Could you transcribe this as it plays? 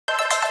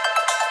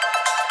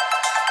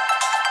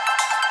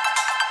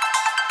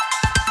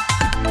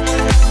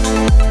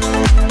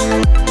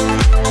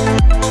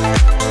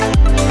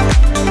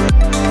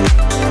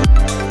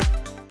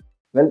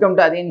Welcome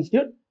to Athiyan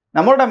Institute.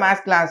 நம்மளோட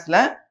maths கிளாஸ்ல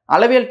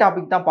அளவியல்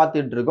டாபிக் தான்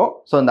பார்த்துட்டு இருக்கோம்.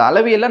 ஸோ இந்த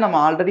அளவியல்ல நம்ம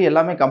ஆல்ரெடி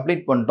எல்லாமே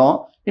கம்ப்ளீட் பண்ணிட்டோம்.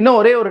 இன்னும்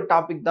ஒரே ஒரு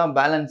டாபிக் தான்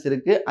பேலன்ஸ்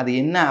இருக்கு. அது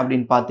என்ன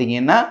அப்படின்னு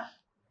பார்த்தீங்கன்னா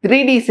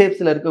 3D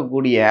ஷேப்ஸ்ல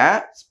இருக்கக்கூடிய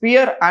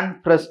ஸ்பியர் அண்ட்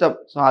ஃப்ரஸ்டம்.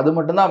 ஸோ அது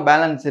மட்டும் தான்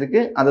பேலன்ஸ்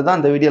இருக்கு. அதை தான்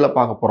இந்த வீடியோல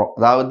பார்க்க போறோம்.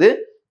 அதாவது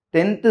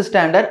 10th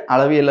ஸ்டாண்டர்ட்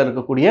அளவியல்ல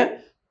இருக்கக்கூடிய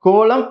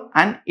கோளம்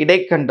அண்ட்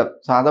இடைக்கண்டம்.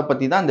 ஸோ அதை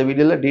பற்றி தான் இந்த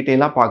வீடியோவில்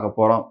டீட்டெயிலாக பார்க்க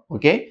போகிறோம்.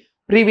 ஓகே,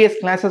 ப்ரீவியஸ்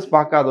கிளாஸஸ்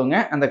பார்க்காதவங்க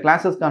அந்த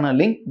கிளாஸஸ்க்கான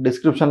லிங்க்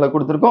டிஸ்கிரிப்ஷனில்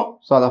கொடுத்துருக்கோம்.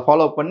 ஸோ அதை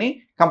ஃபாலோ பண்ணி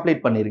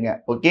கம்ப்ளீட் பண்ணிடுங்க.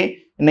 ஓகே,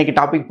 இன்னைக்கு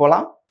டாபிக்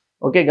போகலாம்.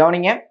 ஓகே,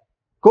 கவனிங்க.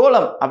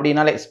 கோளம்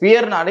அப்படின்னாலே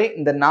ஸ்பியர்னாலே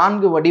இந்த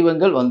 4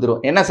 வடிவங்கள் வந்துடும்.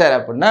 என்ன சார்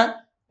அப்படின்னா,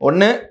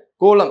 ஒன்று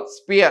கோளம்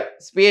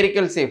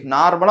ஸ்பியரிக்கல் ஷேப்,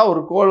 நார்மலாக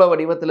ஒரு கோள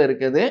வடிவத்தில்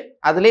இருக்குது.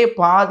 அதுலேயே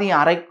பாதி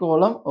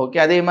அரைக்கோளம்.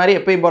 ஓகே, அதே மாதிரி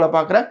எப்பயும் போல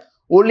பார்க்குற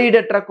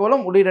உள்ளீடற்ற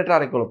கோளம், உள்ளீடற்ற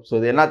அரைக்கோளம். ஸோ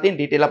இது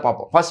எல்லாத்தையும் டீட்டெயிலாக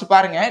பார்ப்போம். ஃபர்ஸ்ட்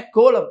பாருங்க,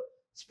 கோளம்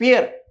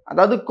ஸ்பியர்,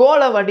 அதாவது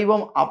கோள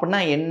வடிவம் அப்படின்னா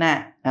என்ன?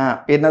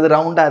 என்னது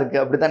ரவுண்டா இருக்கு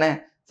அப்படித்தானே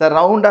சார்?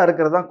 ரவுண்டா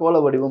இருக்கிறது தான் கோள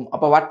வடிவம்.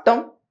 அப்போ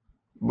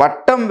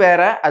வட்டம்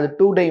வேற, அது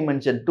 2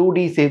 டைமென்ஷன் 2D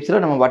ஷேப்ஸ்ல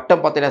நம்ம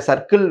வட்டம் பார்த்தீங்கன்னா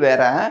சர்க்கிள்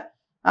வேற.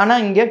 ஆனா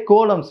இங்க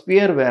கோளம்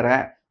ஸ்பியர் வேற.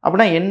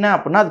 அப்படின்னா என்ன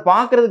அப்படின்னா, அது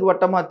பார்க்கறதுக்கு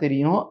வட்டமா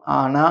தெரியும்,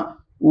 ஆனா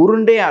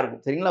உருண்டையா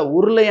இருக்கும். சரிங்களா?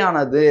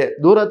 உருளையானது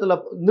தூரத்துல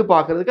இருந்து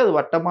பார்க்கறதுக்கு அது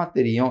வட்டமா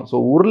தெரியும். ஸோ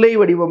உருளை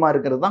வடிவமா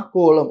இருக்கிறது தான்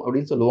கோளம்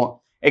அப்படின்னு சொல்லுவோம்.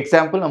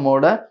 எக்ஸாம்பிள்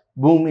நம்மளோட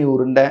பூமி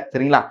உருண்டை.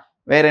 சரிங்களா?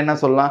 வேற என்ன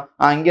சொல்லலாம்?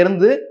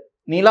 இங்கிருந்து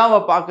நிலாவை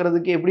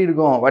பார்க்கறதுக்கு எப்படி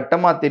இருக்கும்?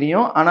 வட்டமா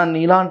தெரியும், ஆனா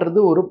நிலான்றது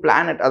ஒரு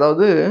பிளானட்,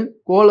 அதாவது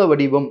கோள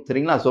வடிவம்.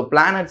 சரிங்களா? ஸோ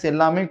பிளானட்ஸ்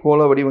எல்லாமே கோள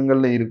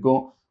வடிவங்கள்ல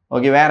இருக்கும்.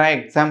 ஓகே, வேற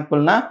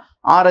எக்ஸாம்பிள்னா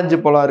ஆரஞ்சு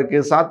பழம் இருக்கு,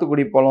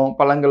 சாத்துக்குடி பழம்,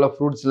 பழங்கள்ல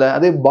ஃப்ரூட்ஸ்ல.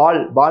 அதே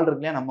பால் இருக்கு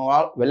இல்லையா, நம்ம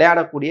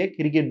விளையாடக்கூடிய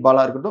கிரிக்கெட்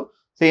பாலா இருக்கட்டும்.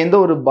 ஸோ எந்த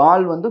ஒரு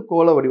பால் வந்து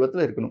கோள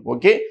வடிவத்தில் இருக்கணும்.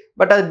 ஓகே,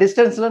 பட் அது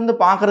டிஸ்டன்ஸ்ல இருந்து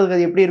பார்க்கறதுக்கு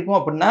அது எப்படி இருக்கும்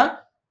அப்படின்னா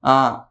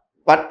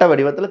வட்ட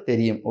வடிவத்தில்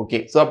தெரியும். ஓகே,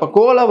 ஸோ அப்போ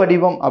கோள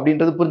வடிவம்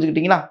அப்படின்றது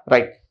புரிஞ்சுக்கிட்டீங்களா?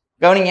 ரைட்,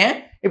 கவனிங்க.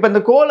 இப்போ இந்த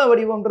கோள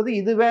வடிவம்ன்றது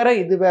இது வேற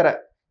இது வேற,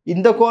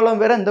 இந்த கோளம்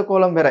வேற இந்த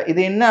கோளம் வேற.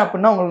 இது என்ன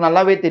அப்படின்னா உங்களுக்கு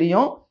நல்லாவே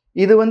தெரியும்.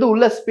 இது வந்து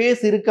உள்ள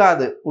ஸ்பேஸ்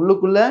இருக்காது,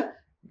 உள்ளுக்குள்ள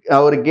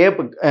ஒரு கேப்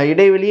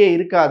இடைவெளியே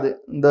இருக்காது.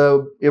 இந்த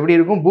எப்படி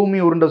இருக்கும், பூமி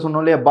உருண்டை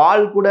சொன்னோம் இல்லையா,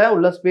 பால் கூட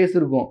உள்ள ஸ்பேஸ்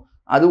இருக்கும்,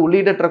 அது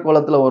உள்ளீடற்ற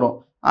கோளத்துல வரும்.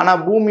 ஆனா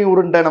பூமி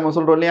உருண்டை நம்ம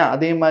சொல்றோம் இல்லையா,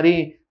 அதே மாதிரி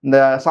இந்த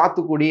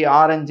சாத்துக்குடி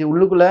ஆரஞ்சு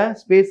உள்ளுக்குள்ள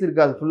ஸ்பேஸ்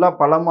இருக்காது, ஃபுல்லா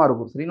பழமா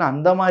இருக்கும். சரிங்களா?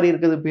 அந்த மாதிரி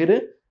இருக்கிறது பேரு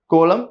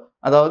கோளம்,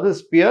 அதாவது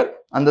ஸ்பியர்.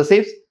 அந்த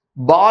ஷேப்ஸ்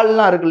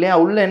பால்லாம் இருக்கு இல்லையா,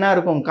 உள்ள என்ன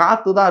இருக்கும்?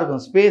 காத்து தான்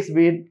இருக்கும், ஸ்பேஸ்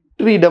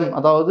ஃப்ரீடம்,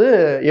 அதாவது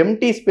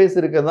எம்டி ஸ்பேஸ்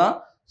இருக்குதான்.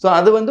 ஸோ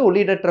அது வந்து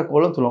உள்ளீடற்ற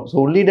கோளம் சொல்லுவோம். ஸோ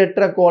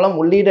உள்ளீடற்ற கோளம்,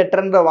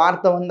 உள்ளீடற்றன்ற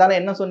வார்த்தை வந்தாலும்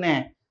என்ன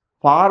சொன்னேன்,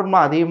 ஃபார்மா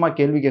அதிகமாக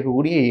கேள்வி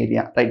கேட்கக்கூடிய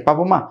ஏரியா. ரைட்,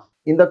 பார்ப்போமா?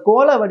 இந்த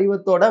கோள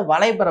வடிவத்தோட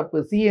வலைபரப்பு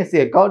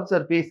CSA கர்வ்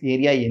சர்ஃபேஸ்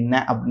ஏரியா என்ன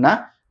அப்படின்னா,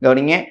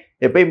 கவனிங்க,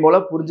 எப்பயும் போல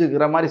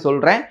புரிஞ்சுக்கிற மாதிரி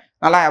சொல்றேன்,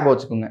 நல்லா ஞாபகம்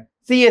வச்சுக்கோங்க.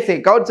 CSA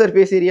கர்வ்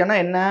சர்ஃபேஸ் ஏரியானா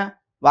என்ன?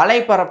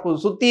 வலைப்பரப்பு,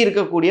 சுத்தி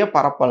இருக்கக்கூடிய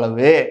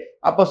பரப்பளவு.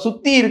 அப்ப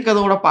சுத்தி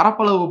இருக்கிறதோட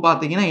பரப்பளவு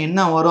பார்த்தீங்கன்னா என்ன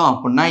வரும்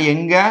அப்படின்னா,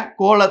 எங்க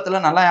கோளத்துல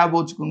நல்லா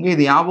ஞாபகம் வச்சுக்கோங்க,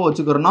 இது ஞாபகம்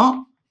வச்சுக்கிறோம்,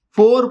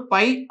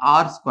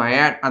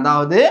 4πr².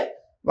 அதாவது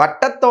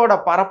வட்டத்தோட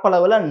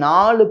பரப்பளவுல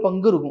 4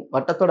 பங்கு இருக்கும்.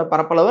 வட்டத்தோட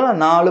பரப்பளவுல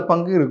 4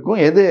 பங்கு இருக்கும்.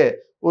 எது?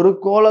 ஒரு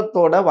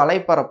கோளத்தோட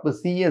வலைப்பரப்பு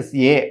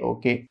CSA.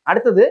 ஓகே,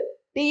 அடுத்தது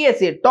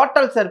TSA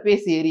டோட்டல்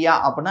சர்ஃபேஸ் ஏரியா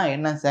அப்படின்னா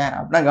என்ன சார்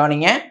அப்படின்னா,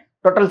 கவனிங்க,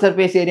 டோட்டல்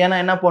சர்ஃபேஸ் ஏரியானா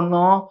என்ன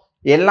பண்ணும்?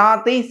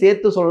 எல்லாத்தையும்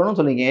சேர்த்து சொல்லணும்னு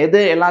சொல்லிங்க. எது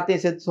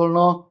எல்லாத்தையும் சேர்த்து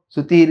சொல்லணும்?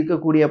 சுத்தி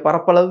இருக்கக்கூடிய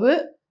பரப்பளவு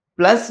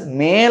பிளஸ்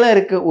மேல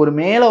இருக்கு,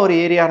 மேல ஒரு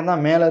ஏரியா இருந்தா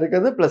மேல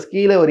இருக்குது, பிளஸ்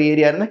கீழே ஒரு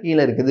ஏரியா இருந்தா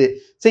கீழே இருக்குது.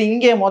 ஸோ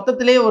இங்கே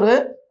மொத்தத்திலே ஒரு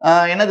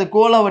என்னது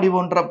கோள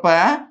வடிவன்றப்ப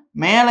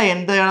மேல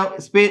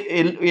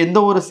எந்த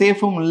ஒரு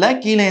சேஃபும் இல்லை,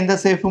 கீழே எந்த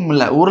சேஃபும்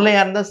இல்லை.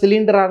 உருளையா இருந்தா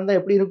சிலிண்டரா இருந்தா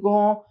எப்படி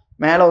இருக்கும்?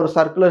 மேல ஒரு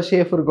சர்க்குலர்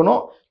ஷேப்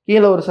இருக்கணும்,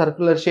 கீழே ஒரு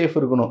சர்க்குலர் ஷேப்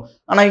இருக்கணும்.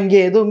 ஆனா இங்க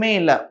எதுவுமே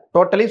இல்லை,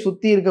 டோட்டலி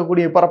சுத்தி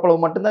இருக்கக்கூடிய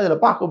பரப்பளவு மட்டும்தான் இதுல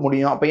பார்க்க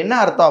முடியும். அப்ப என்ன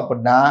அர்த்தம்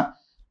அப்படின்னா,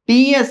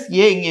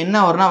 TSA இங்க என்ன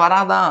வரணும்?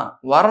 வராதான்,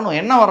 வரணும்.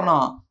 என்ன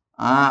வரணும்?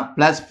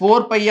 பிளஸ்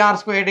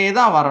 4πr²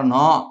 தான்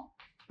வரணும்.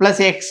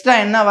 பிளஸ் எக்ஸ்ட்ரா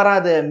என்ன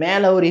வராது?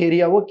 மேல ஒரு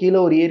ஏரியாவோ கீழே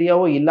ஒரு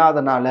ஏரியாவோ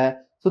இல்லாதனால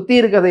சுத்தி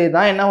இருக்கிறதே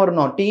தான் என்ன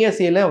வரணும்?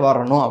 TSAல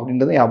வரணும்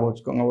அப்படின்றத ஞாபகம்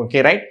வச்சுக்கோங்க. Okay,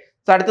 right.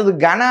 ஸோ அடுத்தது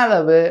கன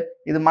அளவு,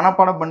 இது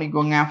மனப்பாடம்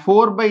பண்ணிக்கோங்க.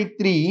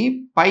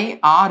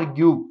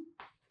 4/3πr³.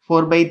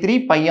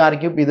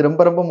 4/3πr³. இது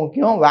ரொம்ப ரொம்ப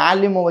முக்கியம்.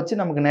 வேல்யூமை வச்சு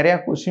நமக்கு நிறைய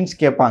கொஸ்டின்ஸ்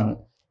கேட்பாங்க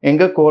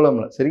எங்க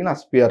கோளம்ல. சரிங்களா?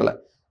 ஸ்பியர்ல.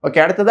 ஓகே,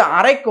 அடுத்தது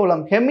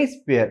அரைக்கோளம்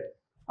ஹெமிஸ்பியர்.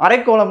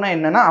 அரைக்கோளம்னா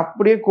என்னன்னா,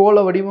 அப்படியே கோள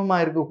வடிவமா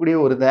இருக்கக்கூடிய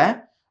ஒரு இதை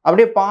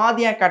அப்படியே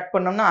பாதியா கட்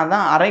பண்ணோம்னா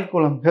அதான்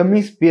அரைக்கோளம்,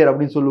 ஹெமிஸ்பியர்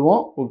அப்படின்னு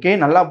சொல்லுவோம். ஓகே,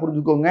 நல்லா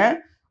புரிஞ்சுக்கோங்க.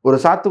 ஒரு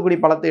சாத்துக்குடி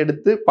பழத்தை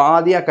எடுத்து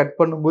பாதியா கட்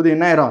பண்ணும்போது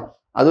என்ன ஆயிரும்?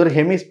 அது ஒரு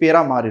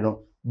ஹெமிஸ்பியரா மாறிடும்.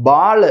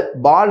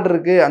 பால்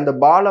இருக்கு, அந்த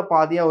பாலை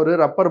பாதியா, ஒரு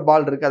ரப்பர்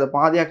பால் இருக்கு, அதை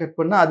பாதியா கட்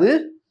பண்ணா அது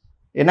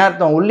என்ன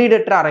அர்த்தம்?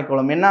 உள்ளீடற்ற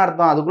அரைக்கோளம். என்ன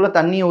அர்த்தம்? அதுக்குள்ள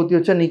தண்ணியை ஊற்றி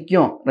வச்சா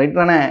நிற்கும். ரைட்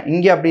தானே?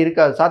 இங்கே அப்படி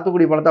இருக்காது.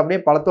 சாத்துக்குடி பழத்தை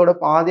அப்படியே பழத்தோட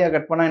பாதியா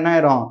கட் பண்ணா என்ன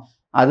ஆயிரும்?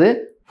 அது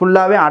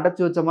ஃபுல்லாவே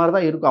அடைச்சி வச்ச மாதிரி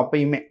தான் இருக்கும்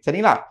அப்பயுமே.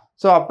 சரிங்களா?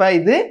 ஸோ அப்ப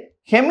இது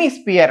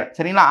ஹெமிஸ்பியர்.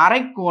 சரிங்களா?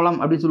 அரைக்கோளம்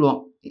அப்படின்னு சொல்லுவோம்.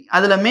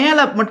 அதுல மேல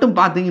மட்டும்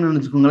பார்த்தீங்கன்னு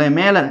வச்சுக்கோங்களேன்,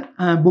 மேல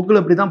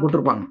புக்கில் இப்படி தான்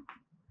போட்டிருப்பாங்க.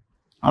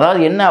 அதாவது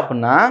என்ன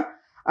அப்படின்னா,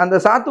 அந்த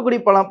சாத்துக்குடி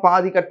பழம்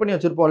பாதி கட் பண்ணி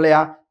வச்சிருப்போம்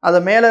இல்லையா, அதை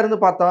மேல இருந்து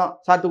பார்த்தோம்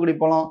சாத்துக்குடி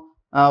பழம்,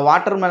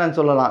 வாட்டர்மெலன்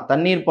சொல்லலாம்,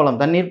 தண்ணீர்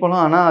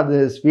பழம் ஆனால் அது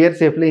ஸ்பியர்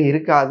ஷேப்லேயும்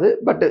இருக்காது.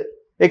 பட்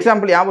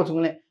எக்ஸாம்பிள் ஞாபகம்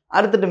வச்சுக்கோங்களேன்.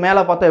 அறுத்துட்டு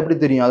மேலே பார்த்தா எப்படி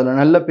தெரியும், அதில்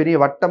நல்ல பெரிய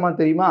வட்டமாக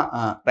தெரியுமா?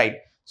 ரைட்.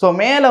 ஸோ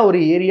மேலே ஒரு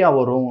ஏரியா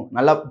வரும்.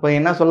 நல்லா இப்போ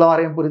என்ன சொல்ல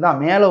வரேன் புரியுதா?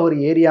 மேலே ஒரு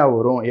ஏரியா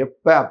வரும்.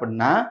 எப்போ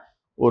அப்படின்னா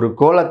ஒரு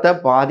கோலத்தை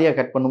பாதியாக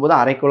கட் பண்ணும்போது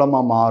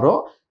அரைக்கோளமாக மாறும்.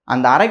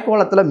 அந்த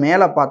அரைக்கோளத்தில்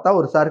மேலே பார்த்தா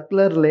ஒரு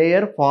சர்க்குலர்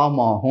லேயர் ஃபார்ம்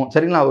ஆகும்.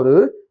 சரிங்களா? ஒரு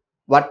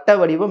வட்ட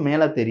வடிவம்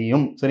மேலே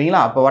தெரியும்.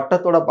 சரிங்களா? அப்போ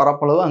வட்டத்தோட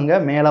பரப்பளவு அங்கே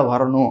மேலே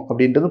வரணும்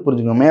அப்படின்றது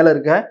புரிஞ்சுக்கணும். மேலே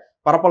இருக்க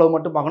பரப்பளவு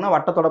மட்டும் பார்க்கணும்,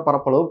 வட்டத்தோட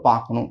பரப்பளவு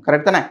பார்க்கணும்.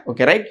 கரெக்ட் தானே?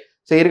 Okay, right.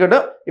 ஸோ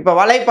இருக்கட்டும். இப்போ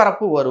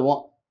வலைப்பரப்பு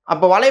வருவோம்.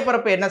 அப்போ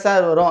வலைப்பரப்பு என்ன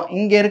சார் வரும்?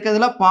 இங்கே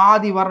இருக்கிறதுல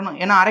பாதி வரணும்,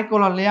 ஏன்னா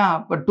அரைக்கோளம் இல்லையா?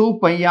 அப்போ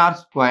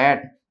 2πr².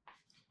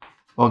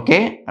 Okay,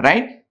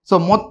 right. ஸோ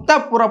மொத்த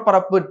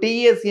புறப்பரப்பு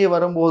டிஎஸ்சி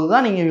வரும்போது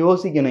தான் நீங்கள்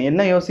யோசிக்கணும்.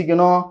 என்ன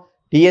யோசிக்கணும்?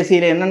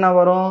 டிஎஸ்சியில் என்னென்ன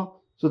வரும்?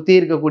 சுற்றி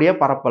இருக்கக்கூடிய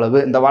பரப்பளவு,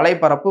 இந்த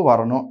வலைப்பரப்பு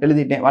வரணும்.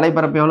 எழுதிட்டேன்.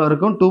 வலைப்பரப்பு எவ்வளோ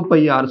இருக்கும்?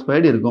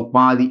 2πr² இருக்கும்.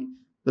 பாதி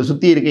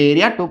சுற்றி இருக்க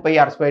ஏரியா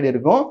 2πr²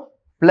 இருக்கும்.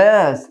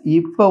 ப்ளஸ்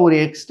இப்போ ஒரு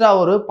எக்ஸ்ட்ரா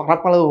ஒரு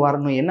பரப்பளவு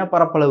வரணும். என்ன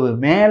பரப்பளவு?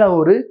 மேலே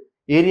ஒரு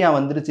ஏரியா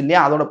வந்துருச்சு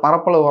இல்லையா? அதோட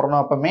பரப்பளவு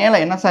வரணும். அப்போ மேலே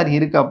என்ன சார்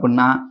இருக்குது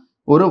அப்படின்னா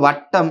ஒரு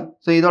வட்டம்.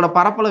 ஸோ இதோட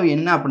பரப்பளவு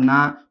என்ன அப்படின்னா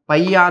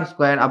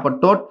πr². அப்போ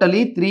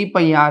டோட்டலி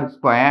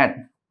 3πr².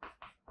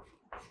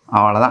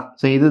 அவ்வளோதான்.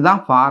 ஸோ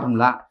இதுதான்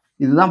ஃபார்முலா.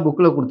 இதுதான்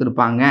புக்கில்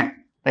கொடுத்துருப்பாங்க.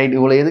 ரைட்.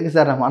 இவ்வளோ எதுக்கு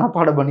சார் நான்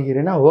மனப்பாடம்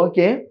பண்ணிக்கிறேன்னா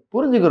ஓகே,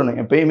 புரிஞ்சுக்கிறணும்.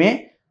 எப்பயுமே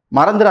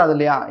மறந்துடாது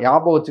இல்லையா?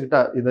 ஞாபகம் வச்சுக்கிட்டா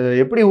இது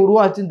எப்படி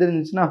உருவாச்சுன்னு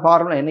தெரிஞ்சிச்சுன்னா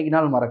ஃபார்முலா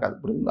என்னைக்குனாலும் மறக்காது.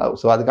 புரியுங்களா?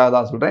 ஸோ அதுக்காக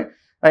தான் சொல்கிறேன்.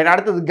 ரைட்.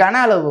 அடுத்தது கன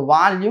அளவு,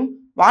 வால்யூம்.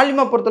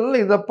 வால்யூமை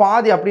பொறுத்தளவு இதில்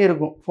பாதி அப்படியே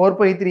இருக்கும்.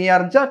 4/3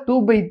 இருந்துச்சா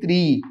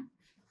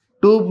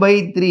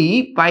 2/3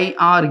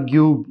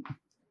 πr³.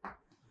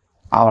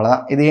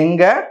 அவ்வளோதான். இது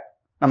எங்கே?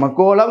 நம்ம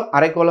கோலம்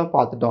அரைக்கோளம்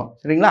பார்த்துட்டோம்.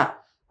 சரிங்களா?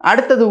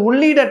 அடுத்தது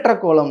உள்ளீடற்ற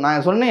கோலம்.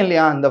 நான் சொன்னேன்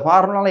இல்லையா, இந்த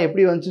ஃபார்முலாவில்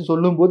எப்படி வந்துச்சு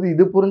சொல்லும்போது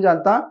இது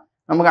புரிஞ்சால் தான்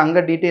நமக்கு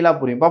அங்கே டீட்டெயிலாக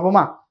புரியும்.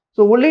 பார்ப்போமா?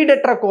 ஸோ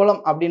உள்ளீடற்ற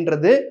கோலம்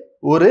அப்படின்றது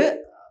ஒரு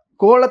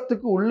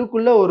கோலத்துக்கு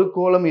உள்ளுக்குள்ளே ஒரு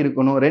கோலம்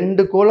இருக்கணும்.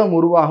 2 கோலம்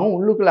உருவாகும்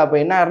உள்ளுக்குள்ளே. அப்போ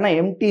என்ன ஆகுதுன்னா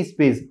எம்டி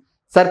ஸ்பேஸ்.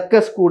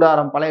 சர்க்கஸ்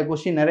கூடாரம், பழைய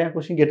கொஸ்டின் நிறைய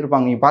கொஸ்டின்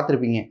கேட்டிருப்பாங்க, நீங்கள்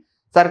பார்த்துருப்பீங்க.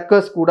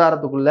 சர்க்கஸ்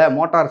கூடாரத்துக்குள்ளே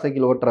மோட்டார்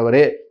சைக்கிள்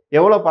ஓட்டுறவர்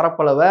எவ்வளோ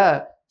பரப்பளவை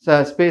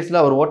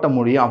ஸ்பேஸில் அவர் ஓட்ட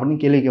முடியும்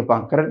அப்படின்னு கேள்வி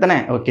கேட்பாங்க. கரெக்ட் தானே?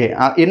 ஓகே.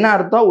 என்ன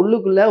அர்த்தம்?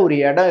 உள்ளுக்குள்ளே ஒரு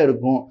இடம்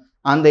இருக்கும்,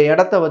 அந்த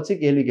இடத்த வச்சு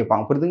கேள்வி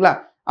கேட்பாங்க. புரியுதுங்களா?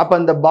 அப்போ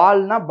இந்த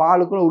பால்னா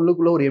பாலுக்குள்ளே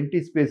உள்ளுக்குள்ளே ஒரு எம்டி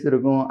ஸ்பேஸ்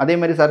இருக்கும். அதே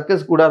மாதிரி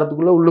சர்க்கஸ்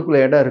கூடாரத்துக்குள்ளே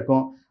உள்ளுக்குள்ளே இடம்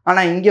இருக்கும்.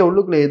 ஆனால் இங்கே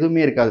உள்ளுக்குள்ளே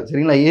எதுவுமே இருக்காது.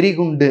 சரிங்களா?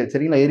 எரிகுண்டு.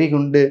 சரிங்களா?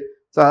 எரிகுண்டு.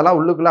 ஸோ அதெல்லாம்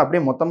உள்ளுக்குள்ளே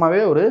அப்படியே மொத்தமாகவே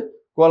ஒரு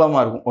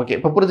கோலமாக இருக்கும். ஓகே,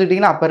 இப்போ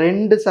புரிஞ்சுக்கிட்டிங்கன்னா அப்போ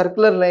 2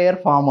 சர்க்குலர் லேயர்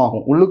ஃபார்ம்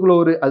ஆகும். உள்ளுக்குள்ளே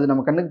ஒரு, அது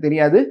நம்ம கண்ணுக்கு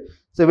தெரியாது.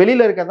 ஸோ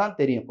வெளியில் இருக்க தான்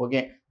தெரியும். ஓகே,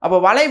 அப்போ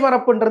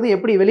வலைபரப்புன்றது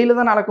எப்படி? வெளியில்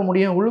தான் நடக்க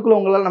முடியும். உள்ளுக்குள்ளே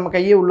உங்களால் நம்ம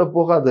கையே உள்ளே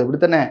போகாது.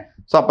 அப்படித்தானே?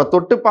 ஸோ அப்போ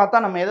தொட்டு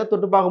பார்த்தா நம்ம எதை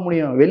தொட்டு பார்க்க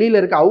முடியும்? வெளியில்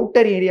இருக்க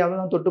அவுட்டர் ஏரியாவை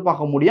தான் தொட்டு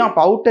பார்க்க முடியும்.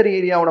 அப்போ அவுட்டர்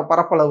ஏரியாவோட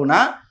பரப்பளவுனா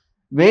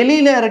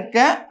வெளியில் இருக்க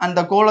அந்த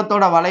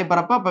கோலத்தோட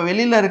வலைபரப்பு. அப்போ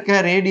வெளியில் இருக்க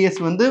ரேடியஸ்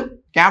வந்து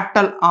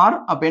கேபிட்டல் ஆர்.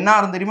 அப்போ என்ன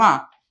ஆகும் தெரியுமா?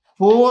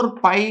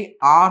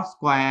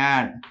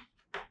 4πr².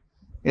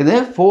 இது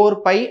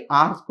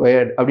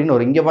 4πr² அப்படின்னு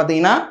வரும். இங்கே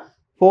பார்த்தீங்கன்னா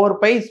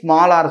 4π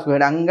ஸ்மால்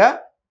r². அங்கே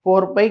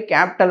 4π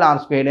கேபிட்டல்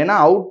r². ஏன்னா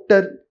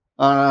அவுட்டர்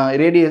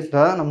ரேடியஸ்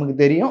தான் நமக்கு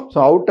தெரியும். ஸோ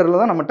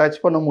அவுட்டரில் தான் நம்ம டச்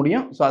பண்ண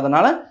முடியும். ஸோ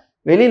அதனால்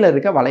வெளியில்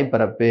இருக்க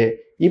வலைப்பரப்பு.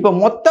 இப்போ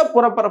மொத்த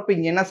புறப்பரப்பு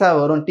இங்கே என்ன சார்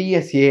வரும்?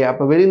 டிஎஸ்ஏ.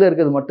 அப்போ வெளியில்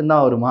இருக்கிறது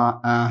மட்டும்தான் வருமா?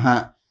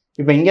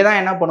 இப்போ இங்கே தான்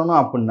என்ன பண்ணணும்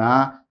அப்படின்னா,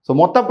 ஸோ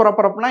மொத்த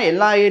புறப்பரப்புனா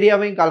எல்லா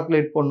ஏரியாவையும்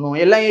கால்குலேட் பண்ணணும்.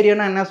 எல்லா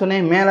ஏரியானா என்ன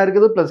சொன்னேன்? மேலே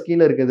இருக்குது ப்ளஸ்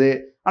கீழே இருக்குது.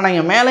 ஆனால்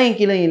இங்கே மேலேயும்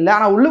கீழே இல்லை.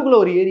 ஆனால் உள்ளுக்குள்ளே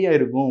ஒரு ஏரியா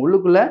இருக்கும்.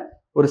 உள்ளுக்குள்ளே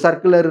ஒரு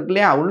சர்க்குலர் இருக்கு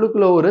இல்லையா?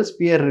 உள்ளுக்குள்ளே ஒரு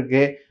ஸ்பியர்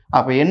இருக்குது.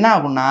 அப்போ என்ன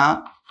ஆகும்னா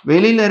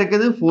வெளியில்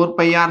இருக்குது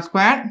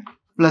 4πr²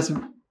 ப்ளஸ்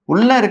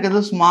உள்ளே இருக்குது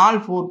ஸ்மால்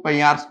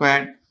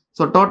 4πr².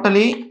 ஸோ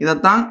டோட்டலி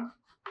இதைத்தான்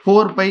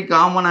 4π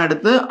காமனாக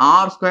எடுத்து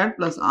r²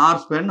 ப்ளஸ்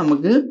r²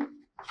 நமக்கு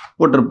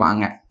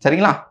போட்டிருப்பாங்க.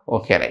 சரிங்களா?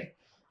 Okay, right.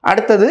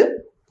 அடுத்தது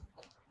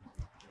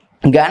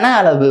கன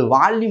அளவு,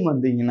 வால்யூம்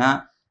வந்தீங்கன்னா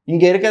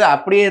இங்கே இருக்கிறது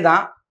அப்படியே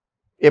தான்.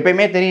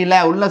 எப்பயுமே தெரியல,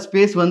 உள்ள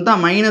ஸ்பேஸ் வந்து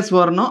மைனஸ்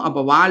வரணும்.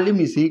 அப்போ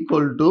volume is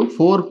equal to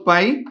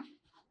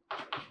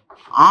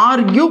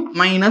 4πr³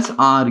 minus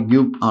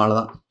r³.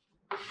 அவ்வளோதான்.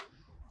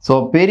 ஸோ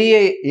பெரிய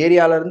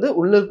ஏரியாவிலேருந்து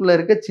உள்ளுக்குள்ளே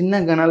இருக்க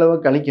சின்ன கன அளவை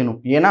கழிக்கணும்.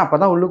 ஏன்னா அப்போ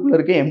தான் உள்ளுக்குள்ளே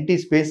இருக்க எம்டி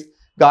ஸ்பேஸ்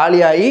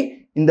காலியாகி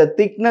இந்த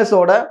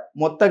திக்னஸோட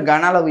மொத்த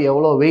கன அளவு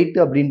எவ்வளோ வெயிட்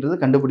அப்படின்றது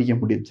கண்டுபிடிக்க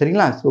முடியும்.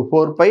 சரிங்களா? So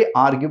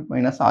 4πr³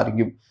 minus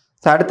r³.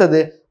 So அடுத்தது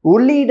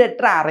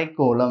உள்ளீடற்ற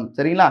அரைக்கோளம்.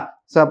 சரிங்களா?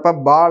 ஸோ அப்போ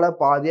பாலை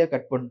பாதியாக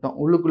கட் பண்ணிட்டோம்.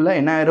 உள்ளுக்குள்ளே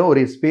என்ன ஆயிரும்?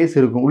 ஒரு ஸ்பேஸ்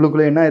இருக்கும்.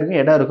 உள்ளுக்குள்ளே என்ன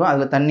இருக்கும்? இடம் இருக்கும்.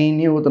 அதில் தண்ணி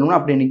ஊற்றணும்னா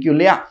அப்படியே நிற்கும்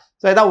இல்லையா?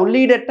 ஸோ இதான்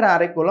உள்ளீடற்ற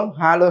அரைக்கோளம்,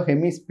 ஹாலோ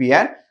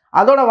ஹெமிஸ்பியர்.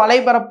 அதோட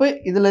வலைபரப்பு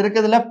இதில்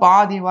இருக்கிறதுல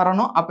பாதி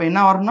வரணும். அப்போ என்ன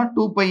வரணும்னா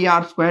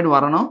 2πr²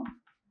 வரணும்.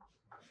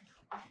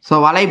 ஸோ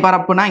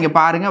வலைபரப்புனா இங்கே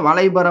பாருங்கள்,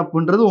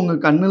 வலைபரப்புன்றது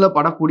உங்கள் கண்ணில்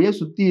படக்கூடிய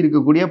சுற்றி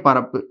இருக்கக்கூடிய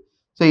பரப்பு.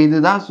 ஸோ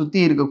இதுதான் சுற்றி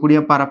இருக்கக்கூடிய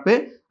பரப்பு.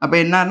 அப்போ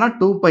என்னன்னா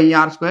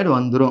 2πr²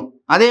 வந்துடும்.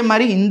 அதே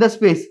மாதிரி இந்த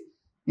ஸ்பேஸ்,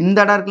 இந்த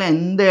இடம் இருக்குல்ல,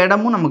 இந்த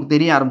இடமும் நமக்கு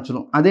தெரிய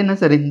ஆரம்பிச்சிடும். அது என்ன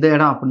சார் இந்த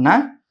இடம் அப்படின்னா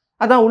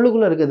அதான்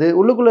உள்ளுக்குள்ளே இருக்குது.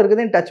 உள்ளுக்குள்ளே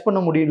இருக்கிறதையும் டச் பண்ண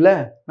முடியல.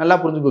 நல்லா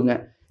புரிஞ்சுக்கோங்க.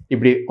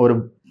 இப்படி ஒரு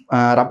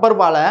ரப்பர்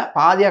பாலை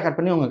பாதியாக கட்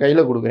பண்ணி உங்கள்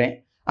கையில் கொடுக்குறேன்.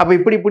 அப்போ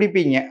இப்படி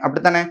பிடிப்பீங்க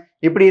அப்படித்தானே.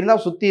 இப்படி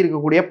இருந்தால் சுற்றி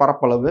இருக்கக்கூடிய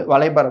பரப்பளவு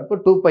வலைபரப்பு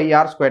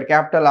 2πr²,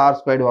 கேபிட்டல்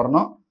R²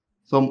 வரணும்.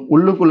 ஸோ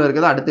உள்ளுக்குள்ளே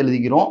இருக்கிறத அடுத்து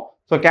எழுதிக்கிறோம்.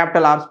 ஸோ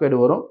கேபிட்டல் R²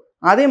 வரும்.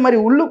 அதே மாதிரி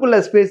உள்ளுக்குள்ளே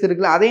ஸ்பேஸ்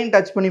இருக்குல்ல, அதையும்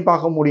டச் பண்ணி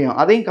பார்க்க முடியும்,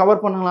 அதையும்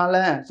கவர் பண்ணலாம்ல.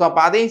 ஸோ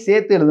அப்போ அதையும்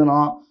சேர்த்து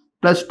எழுதணும்.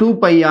 Plus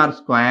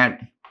 2πr².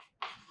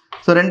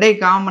 ஸோ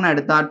ரெண்டையும் காமனாக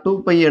எடுத்தால்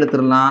 2π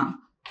எடுத்துடலாம்.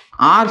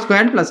 R²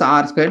 +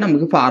 R²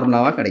 நமக்கு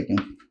ஃபார்முலாவாக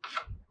கிடைக்கும்.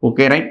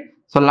 Okay right.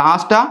 ஸோ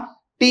லாஸ்ட்டாக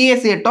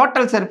TSA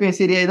டோட்டல் சர்ஃபேஸ்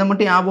ஏரியா, இதை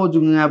மட்டும் ஞாபகம்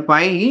வச்சுக்கோங்க.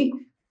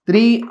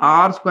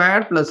 π3r²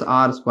 +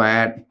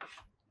 R².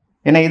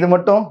 ஏன்னா இது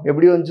மட்டும்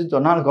எப்படி வந்துச்சுன்னு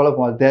சொன்னாலும்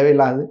குழப்பம், அது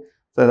தேவையில்லாது.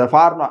 ஸோ இந்த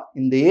ஃபார்முலா,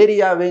 இந்த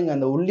ஏரியாவேங்க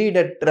அந்த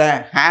உள்ளீடற்ற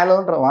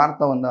ஹேலோன்ற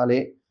வார்த்தை வந்தாலே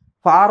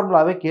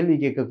ஃபார்முலாவே கேள்வி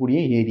கேட்கக்கூடிய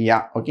ஏரியா.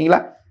 ஓகேங்களா.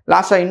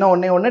 லாஸ்ட்டாக இன்னும்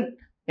ஒன்று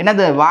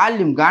என்னது,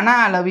 வால்யூம் கன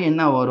அளவு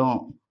என்ன வரும்.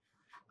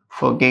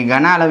 ஓகே,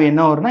 கன அளவு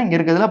என்ன வரும்னா இங்கே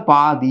இருக்கிறதுல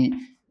பாதி.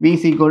 V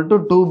 =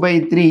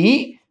 2/3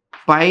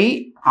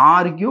 πr³ -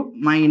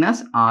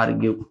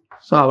 r³.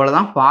 ஸோ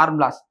அவ்வளோதான்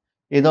ஃபார்முலாஸ்.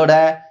 இதோட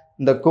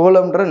இந்த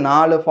கோலம்ன்ற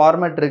 4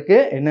 ஃபார்மேட் இருக்கு.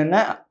 என்னென்ன,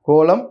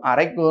 கோலம்,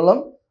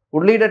 அரைக்கோளம்,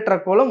 உள்ளீடற்ற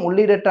கோலம்,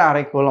 உள்ளீடற்ற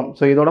அரைக்கோளம்.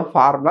 ஸோ இதோட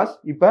ஃபார்முலாஸ்.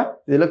 இப்போ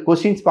இதில்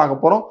கொஸ்டின்ஸ்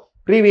பார்க்க போகிறோம்.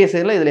 ப்ரீவியஸ்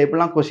இயரில் இதில்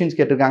எப்படிலாம் கொஸ்டின்ஸ்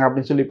கேட்டிருக்காங்க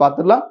அப்படின்னு சொல்லி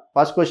பார்த்துடலாம்.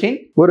 ஃபர்ஸ்ட் கொஸ்டின்,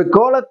 ஒரு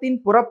கோளத்தின்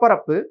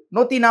புறப்பரப்பு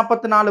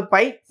 144 π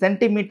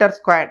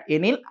cm²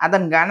 எனில்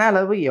அதன் கன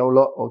அளவு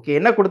எவ்வளோ. ஓகே,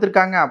 என்ன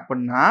கொடுத்துருக்காங்க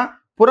அப்படின்னா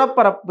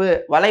புறப்பரப்பு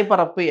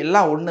வலைப்பரப்பு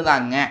எல்லாம் ஒன்று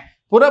தாங்க.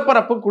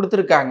 புறப்பரப்பு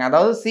கொடுத்துருக்காங்க,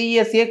 அதாவது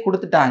CSA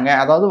கொடுத்துட்டாங்க,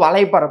 அதாவது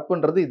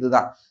வலைப்பரப்புன்றது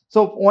இதுதான். ஸோ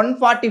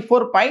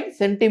 144 π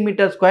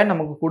cm²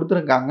 நமக்கு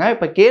கொடுத்துருக்காங்க.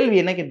 இப்போ கேள்வி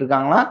என்ன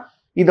கேட்டிருக்காங்கன்னா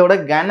இதோட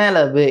கன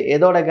அளவு.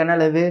 எதோட கன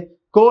அளவு,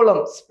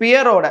 கோலம்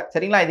ஸ்பியரோட.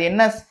 சரிங்களா, இது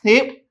என்ன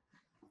ஷேப்,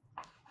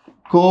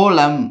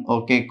 கோலம்.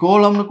 ஓகே,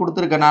 கோலம்னு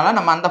கொடுத்துருக்கனால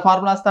நம்ம அந்த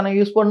ஃபார்முலாஸ் தானே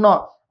யூஸ்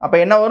பண்ணோம். அப்போ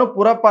என்ன வரும்,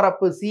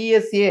 புறப்பரப்பு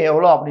CSA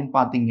எவ்வளோ அப்படின்னு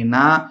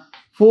பார்த்தீங்கன்னா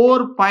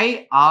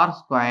 4πr²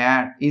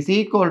 =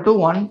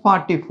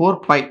 144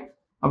 π.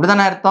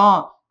 அப்படிதானே அர்த்தம்.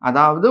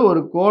 அதாவது ஒரு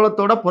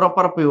கோலத்தோட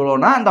புறப்பரப்பு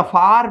இவ்வளோனா அந்த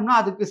ஃபார்முலா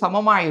அதுக்கு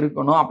சமமாக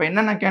இருக்கணும். அப்போ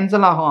என்னென்ன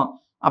கேன்சல் ஆகும்,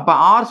 அப்போ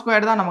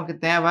R² தான் நமக்கு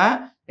தேவை.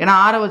 ஏன்னா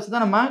ஆரை வச்சு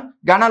தான் நம்ம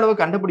கன அளவு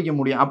கண்டுபிடிக்க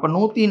முடியும். அப்போ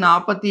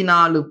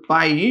 144 π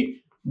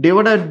 /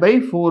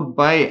 4π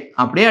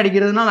அப்படியே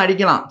அடிக்கிறதுனால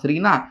அடிக்கலாம்.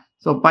 சரிங்களா.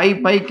 ஸோ π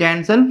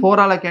கேன்சல்,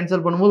 4ஆல்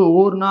கேன்சல் பண்ணும்போது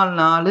 1 நாள்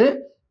 4,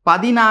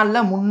 14ல்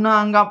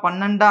 3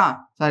 12,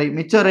 சாரி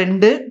மிச்சம்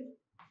 2,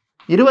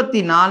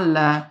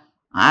 24ல்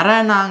அரை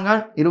நாங்க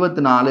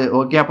 24.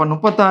 ஓகே, அப்போ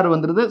 36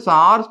 வந்துடுது. So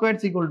R²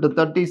 =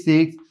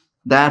 36.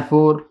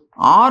 தேர்ஃபோர்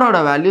ஆரோட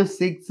வேல்யூ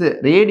 6,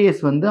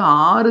 ரேடியஸ் வந்து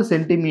 6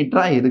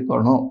 சென்டிமீட்டராக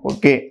இருக்கணும்.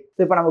 ஓகே,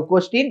 இப்போ நம்ம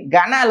கொஸ்டின்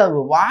கன அளவு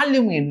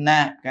வால்யூம் என்ன,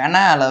 கன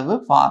அளவு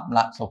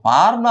ஃபார்முலா. ஸோ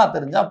ஃபார்முலா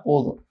தெரிஞ்சால்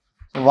போதும்.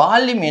 ஸோ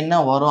வால்யூம் என்ன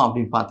வரும்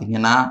அப்படின்னு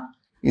பார்த்தீங்கன்னா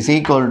 =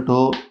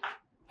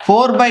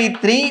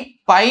 4/3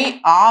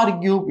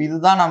 πr³.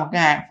 இதுதான்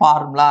நமக்கு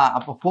ஃபார்முலா.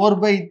 அப்போ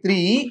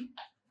 4/3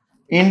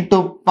 ×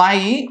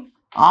 πr³.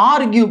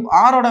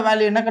 ஆரோட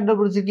வேல்யூ என்ன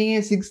கண்டுபிடிச்சிருக்கீங்க,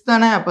 6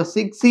 தானே. அப்போ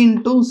 6 ×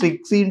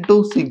 6 ×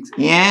 6.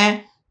 ஏன்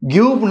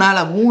கியூப்னால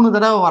 3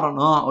 தடவை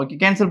வரணும். ஓகே,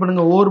 கேன்சல்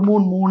பண்ணுங்க. 1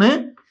 3 3,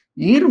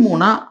 2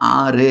 3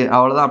 6.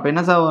 அவ்வளோதான். அப்போ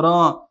என்ன சார்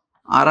வரும்,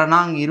 அரை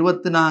நாங்க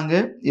 24,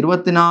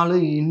 24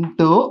 ×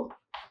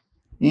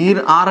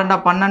 6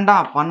 12,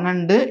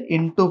 12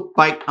 × π.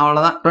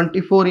 அவ்வளோதான்.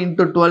 24 ×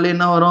 12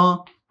 என்ன வரும்,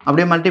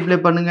 அப்படியே மல்டிப்ளை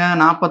பண்ணுங்க.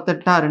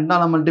 48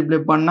 2ஆல் மல்டிப்ளை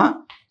பண்ணால்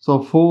ஸோ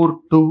 4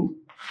 2.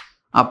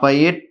 அப்போ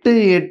 8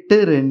 8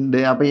 2.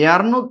 அப்போ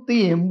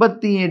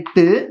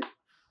 288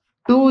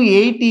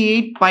 288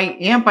 π.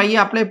 ஏன் பையை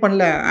அப்ளை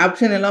பண்ணல,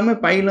 ஆப்ஷன் எல்லாமே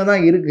பையில்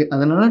தான் இருக்குது.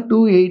 அதனால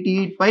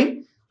 288 π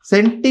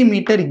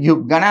cm³.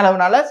 கன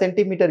அளவுனால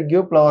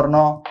cm³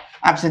 வரணும்.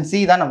 ஆப்ஷன் C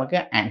தான் நமக்கு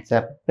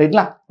ஆன்சர்.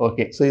 ரைட்ங்களா.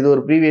 ஓகே, ஸோ இது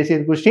ஒரு previous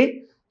year question.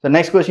 So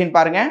next question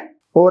பாருங்க.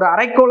 ஒரு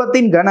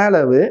அரைக்கோளத்தின் கன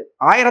அளவு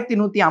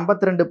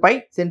 1152 π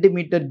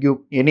cm³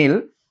 எனில்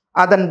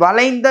அதன்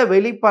வளைந்த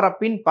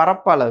வெளிப்பரப்பின்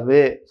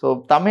பரப்பளவு. ஸோ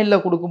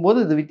தமிழில் கொடுக்கும்போது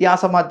இது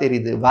வித்தியாசமாக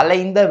தெரியுது.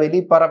 வளைந்த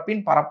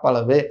வெளிப்பரப்பின்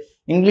பரப்பளவு.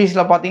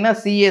 இங்கிலீஷில் பார்த்தீங்கன்னா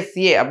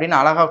CSA அப்படின்னு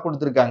அழகாக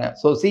கொடுத்துருக்காங்க.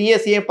 ஸோ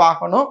CSA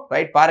பார்க்கணும்.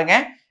 ரைட், பாருங்க.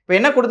 இப்போ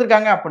என்ன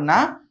கொடுத்துருக்காங்க அப்படின்னா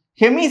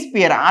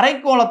ஹெமிஸ்பியர்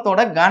அரைக்கோளத்தோட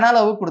கன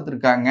அளவு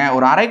கொடுத்துருக்காங்க.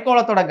 ஒரு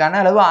அரைக்கோளத்தோட கன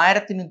அளவு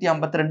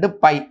 1152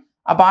 π.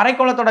 அப்போ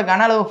அரைக்கோளத்தோட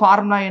கன அளவு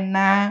ஃபார்முலா என்ன,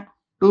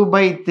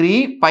 2/3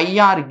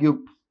 πr³.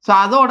 ஸோ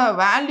அதோட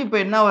வேல்யூ இப்போ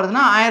என்ன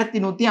வருதுன்னா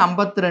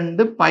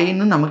 1152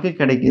 πன்னு நமக்கு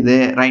கிடைக்குது.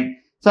 ரைட்.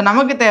 ஸோ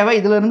நமக்கு தேவை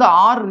இதுல இருந்து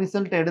R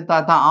ரிசல்ட் எடுத்தா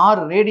தான், R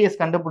ரேடியஸ்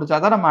கண்டுபிடிச்சா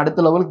தான் நம்ம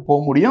அடுத்த லெவலுக்கு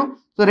போக முடியும்.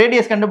 ஸோ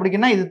ரேடியஸ்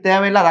கண்டுபிடிக்கணும்னா இது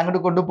தேவையில்லை, அது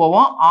அங்கிட்டு கொண்டு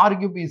போவோம்.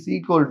 R³ =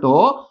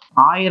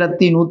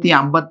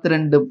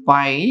 1152 π.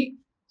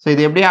 ஸோ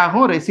இது எப்படி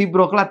ஆகும்,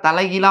 ரெசிப்ரோக்கலாக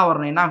தலைகீழாக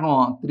வரணும். என்ன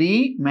ஆகும், 3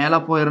 மேலே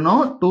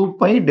போயிடணும்,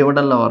 2π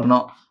டிவைடரில்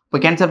வரணும். இப்போ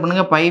கேன்சல்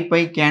பண்ணுங்க. π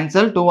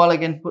கேன்சல், 2ஆல்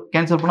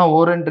கேன்சல் பண்ணால்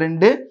 1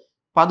 2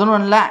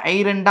 11ல் I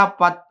 2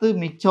 10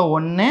 மிச்சம்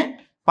 1,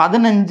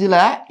 15ல்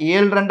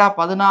 7 2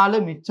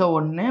 14 மிச்சம்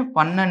 1,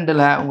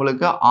 12ல்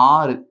உங்களுக்கு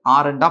 6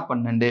 6 2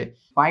 12.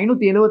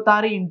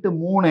 576 ×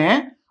 3.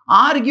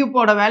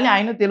 R³ வேல்யூ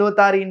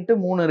 576 ×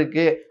 3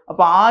 இருக்கு.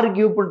 அப்போ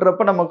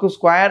R³ நமக்கு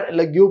ஸ்கொயர்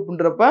இல்லை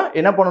கியூப்ன்றப்ப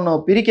என்ன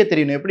பண்ணணும், பிரிக்க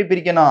தெரியணும். எப்படி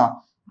பிரிக்கணும்,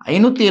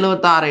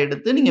 576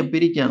 எடுத்து நீங்கள்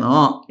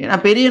பிரிக்கணும். ஏன்னா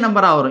பெரிய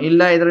நம்பராக வரும்.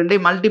 இல்லை இது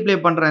ரெண்டையும் மல்டிப்ளை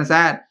பண்ணுறேன்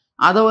சார்,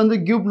 அதை வந்து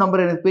கியூப்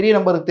நம்பர் எனக்கு பெரிய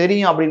நம்பருக்கு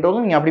தெரியும்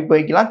அப்படின்றவங்க நீங்கள் அப்படி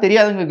போய்க்கலாம்.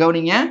 தெரியாதுங்க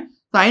கவனிங்க.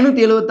 ஸோ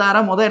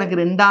 576 முதல் எனக்கு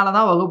 2ஆல்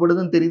தான்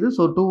வகுப்படுதுன்னு தெரியுது.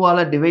 ஸோ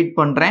 2ஆல் டிவைட்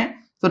பண்ணுறேன்.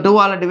 ஸோ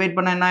 2ஆல் டிவைட்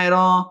பண்ண என்ன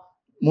ஆயிரும்?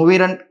 2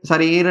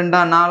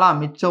 4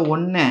 மிச்சம்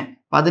 1,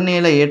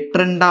 17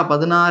 8 2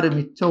 16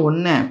 மிச்சம்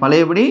 1,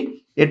 பழையபடி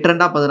 8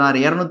 2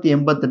 16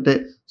 288.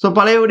 ஸோ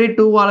பழையபடி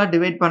 2ஆல்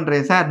டிவைட்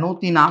பண்ணுறேன் சார்,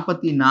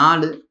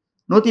 144.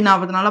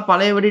 144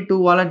 பழையபடி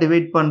 2ஆல்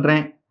டிவைட்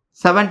பண்ணுறேன்,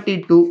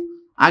 72.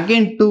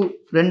 அகெயின் 2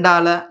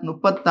 2ஆல்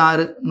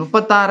 36.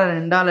 36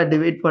 2ஆல்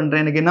டிவைட்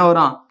பண்ணுறேன், எனக்கு என்ன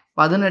வரும்?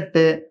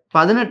 18.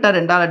 18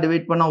 2ஆல்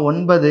டிவைட் பண்ண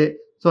 9.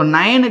 ஸோ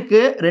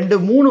 9க்கு 2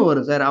 3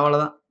 வரும் சார்,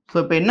 அவ்வளோதான். ஸோ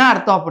இப்போ என்ன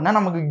அர்த்தம் அப்படின்னா,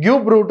 நமக்கு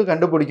கியூப் ரூட்டு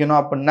கண்டுபிடிக்கணும்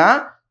அப்படின்னா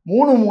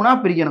 3 3ஆக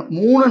பிரிக்கணும்.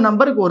 3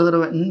 நம்பருக்கு ஒரு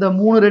தடவை, இந்த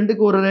 3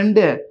 2க்கு ஒரு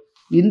 2,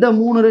 இந்த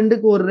 3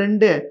 2க்கு ஒரு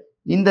 2,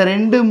 இந்த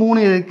 2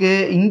 3 இருக்கு,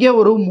 இங்கே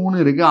ஒரு 3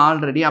 இருக்கு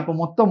ஆல்ரெடி. அப்போ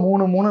மொத்தம்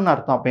 3 3ன்னு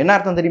அர்த்தம். அப்போ என்ன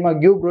அர்த்தம் தெரியுமா?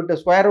 கியூப் ரூட்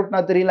ஸ்கொயர்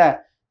ரூட்னா தெரியல,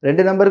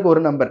 2 நம்பருக்கு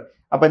ஒரு நம்பர்.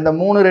 அப்போ இந்த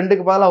 3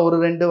 2க்கு பதிலாக ஒரு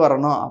 2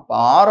 வரணும். அப்போ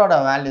ஆரோட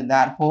value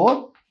therefore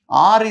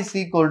r is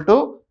equal to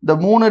இந்த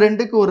 3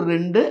 2க்கு ஒரு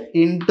 2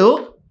 இன்ட்டு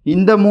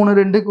இந்த 3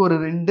 2க்கு ஒரு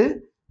 2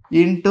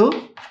 இன்ட்டு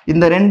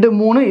இந்த 2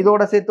 3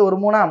 இதோட சேர்த்து ஒரு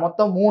 3,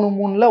 மொத்தம் 3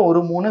 3ல் ஒரு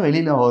 3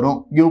 வெளியில் வரும்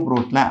கியூப்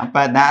ரூட்டில்.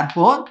 அப்போ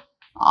therefore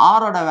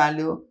ஆரோட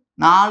வேல்யூ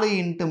 4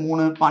 ×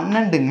 3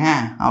 12ங்க,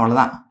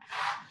 அவ்வளோதான்.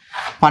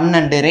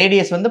 12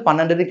 ரேடியஸ் வந்து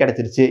 12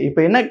 கிடைச்சிருச்சு. இப்போ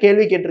என்ன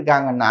கேள்வி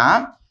கேட்டிருக்காங்கன்னா,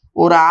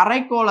 ஒரு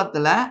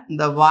அரைக்கோளத்தில்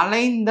இந்த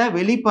வளைந்த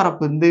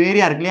வெளிப்பரப்பு, இந்த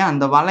ஏரியா இருக்கு இல்லையா,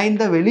 அந்த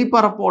வளைந்த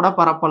வெளிப்பரப்போட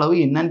பரப்பளவு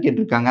என்னன்னு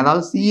கேட்டிருக்காங்க.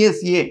 அதாவது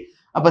CSA.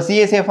 அப்போ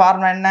CSA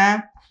ஃபார்முலா என்ன?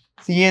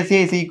 CSA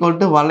is equal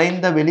to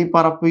வளைந்த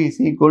வெளிப்பரப்பு is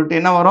equal to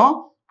என்ன வரும்?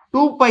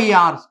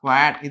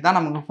 2πr². இதுதான்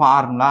நமக்கு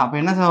ஃபார்முலா. அப்போ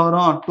என்ன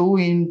வரும்?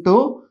 2 ×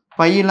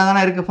 பையில்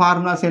தானே இருக்குது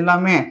ஃபார்முலாஸ்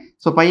எல்லாமே.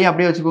 ஸோ பையை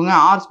அப்படியே வச்சுக்கோங்க.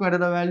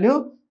 r² வேல்யூ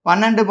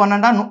 12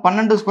 12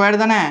 12²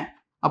 தானே.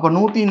 அப்போ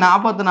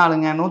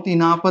 144ங்க,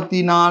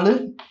 144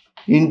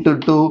 ×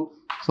 2.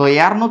 ஸோ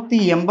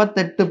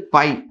 288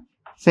 பை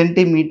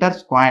சென்டிமீட்டர்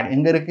ஸ்கொயர்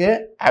எங்கே இருக்குது?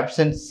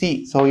 Option C.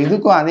 ஸோ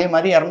இதுக்கும் அதே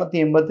மாதிரி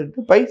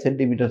 288 பை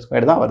சென்டிமீட்டர்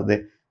ஸ்கொயர் தான் வருது.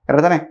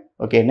 கரெக்ட் தானே?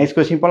 ஓகே, நெக்ஸ்ட்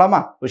கொஸ்டின் போகலாமா?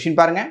 கொஸ்டின்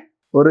பாருங்க.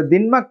 ஒரு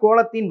திண்ம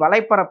கோளத்தின்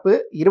வலைப்பரப்பு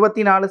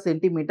 24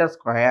 சென்டிமீட்டர்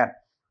ஸ்கொயர்.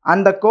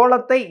 அந்த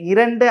கோளத்தை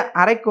 2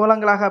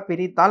 அரைக்கோளங்களாக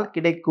பிரித்தால்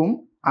கிடைக்கும்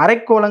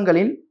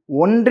அரைக்கோளங்களில்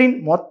ஒன்றின்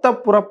மொத்த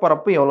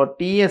புறப்பரப்பு எவ்வளோ?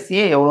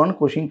 TSA எவ்வளோன்னு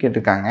கொஸ்டின்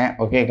கேட்டிருக்காங்க.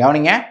 ஓகே,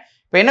 கவனிங்க.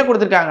 இப்போ என்ன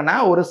கொடுத்துருக்காங்கன்னா,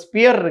 ஒரு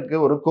ஸ்பியர்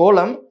இருக்குது, ஒரு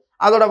கோளம்,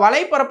 அதோட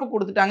வலைப்பரப்பு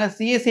கொடுத்துட்டாங்க.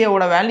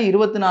 CSAவோட value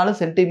 24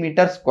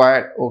 centimetre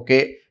square. Okay,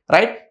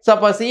 right. So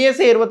அப்போ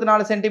CSA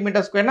 24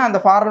 சென்டிமீட்டர் ஸ்கொயர்னா அந்த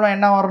ஃபார்முலா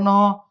என்ன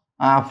வரணும்?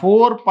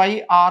 4πr².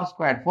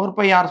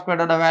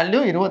 4πr² value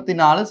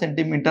 24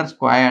 centimetre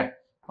square.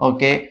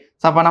 Okay,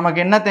 so அப்போ நமக்கு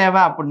என்ன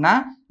தேவை அப்படின்னா,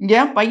 இங்கே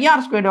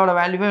πr²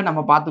 வேல்யூவை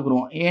நம்ம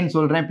பார்த்துக்குருவோம். ஏன்னு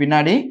சொல்கிறேன்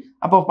பின்னாடி.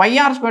 அப்போ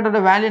πr²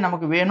 வேல்யூ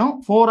நமக்கு வேணும்.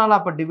 4ஆல்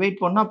அப்போ டிவைட்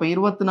பண்ணோம். அப்போ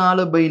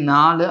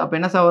 24/4. அப்போ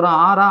என்ன சார்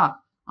வரும்?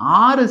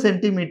 6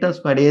 சென்டிமீட்டர்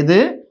ஸ்கொயர். எது?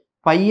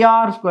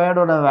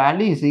 πr²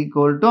 value is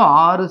equal to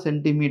 6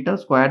 centimetre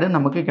squared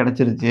நமக்கு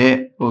கிடைச்சிருச்சு.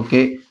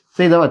 ஓகே, ஸோ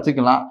இதை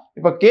வச்சுக்கலாம்.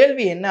 இப்போ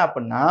கேள்வி என்ன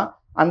அப்படின்னா,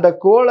 அந்த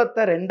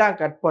கோளத்தை 2ஆக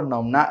கட்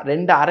பண்ணோம்னா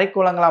 2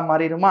 அரைக்கோளங்களாக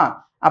மாறிடுமா?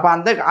 அப்போ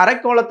அந்த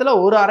அரைக்கோளத்தில்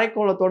ஒரு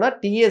அரைக்கோளத்தோட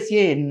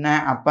TSA என்ன?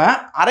 அப்போ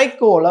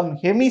அரைக்கோளம்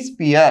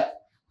ஹெமிஸ்பியர்.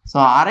 ஸோ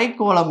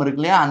அரைக்கோளம் இருக்கு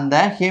இல்லையா, அந்த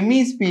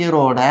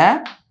ஹெமிஸ்பியரோட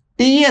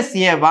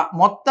TSA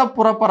மொத்த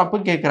புறப்பரப்பு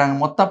கேட்குறாங்க.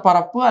 மொத்த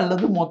பரப்பு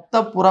அல்லது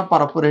மொத்த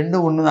புறப்பரப்பு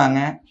ரெண்டும் ஒன்று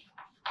தாங்க.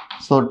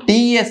 ஸோ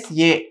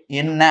TSA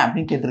என்ன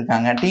அப்படின்னு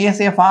கேட்டிருக்காங்க.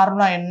 TSA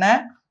ஃபார்முலா என்ன?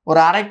 ஒரு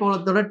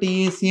அரைக்கோளத்தோட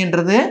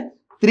TSAன்றது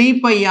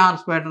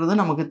 3πr²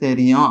 நமக்கு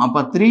தெரியும். அப்போ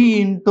 3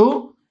 ×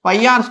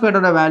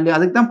 πr² வேல்யூ,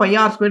 அதுக்கு தான்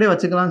πr²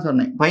 வச்சுக்கலாம்னு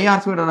சொன்னேன்.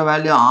 πr²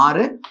 value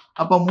 6.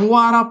 அப்போ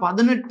 3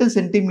 18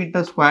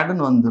 சென்டிமீட்டர்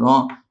ஸ்கொயர்டுன்னு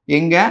வந்துடும்.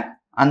 எங்கே?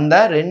 அந்த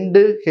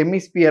 2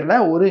 ஹெமிஸ்பியரில்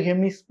ஒரு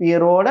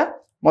ஹெமிஸ்பியரோட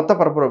மொத்த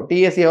பரப்பளவு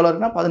TSA எவ்வளோ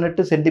இருக்குன்னா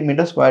 18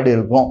 சென்டிமீட்டர் ஸ்கொயர்டு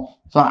இருக்கும்.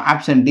 ஸோ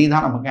ஆப்ஷன் டி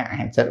தான் நமக்கு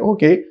ஆன்சர்.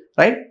 Okay,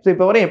 right. ஸோ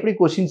இப்போ வரை எப்படி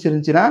கொஸ்டின்ஸ்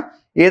இருந்துச்சுன்னா,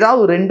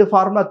 ஏதாவது 2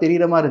 ஃபார்முலா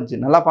தெரிகிற மாதிரி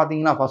இருந்துச்சு. நல்லா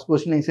பார்த்தீங்கன்னா ஃபர்ஸ்ட்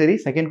கொஸ்டினும் சரி,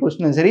 செகண்ட்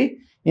கொஸ்டினும் சரி,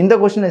 இந்த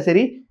கொஸ்டினும்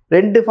சரி,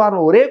 2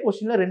 ஃபார்முலா, ஒரே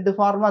கொஸ்டினில் 2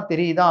 ஃபார்முலா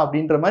தெரியுதா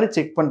அப்படின்ற மாதிரி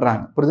செக்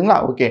பண்ணுறாங்க. புரியுதுங்களா?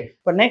 ஓகே,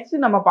 இப்போ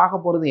நெக்ஸ்ட் நம்ம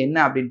பார்க்க போகிறது என்ன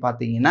அப்படின்னு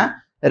பார்த்தீங்கன்னா,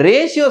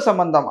 ரேஷியோ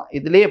சம்பந்தமாக.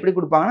 இதுலேயே எப்படி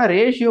கொடுப்பாங்கன்னா,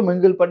 ரேஷியோ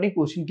மிங்கிள் பண்ணி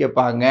கொஸ்டின்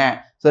கேட்பாங்க.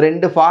 ஸோ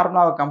 2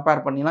 ஃபார்முலாவை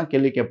கம்பேர் பண்ணிலாம்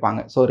கேள்வி கேட்பாங்க.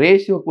 ஸோ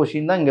ரேஷியோ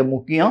கொஸ்டின் தான் இங்கே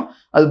முக்கியம்.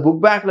 அது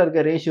புக் பேக்கில்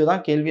இருக்க ரேஷியோ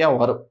தான் கேள்வியாக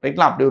வரும்.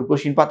 ரைட்லாம். அப்படி ஒரு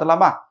கொஸ்டின்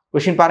பார்த்தலாமா?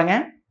 கொஸ்டின் பாருங்க.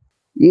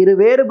 இரு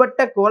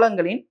வேறுபட்ட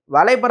கோளங்களின்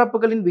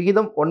வலைபரப்புகளின்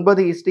விகிதம்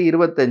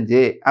 9:25.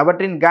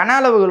 அவற்றின் கன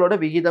அளவுகளோட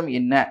விகிதம்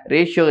என்ன?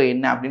 ரேஷியோ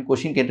என்ன அப்படின்னு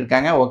கொஸ்டின்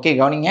கேட்டிருக்காங்க. ஓகே,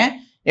 கவனிங்க.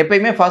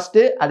 எப்பயுமே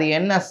ஃபர்ஸ்ட் அது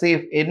என்ன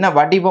சேஃப், என்ன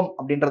வடிவம்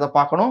அப்படின்றத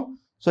பார்க்கணும்.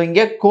 ஸோ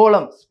இங்கே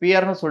கோளம்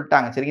ஸ்பியர்னு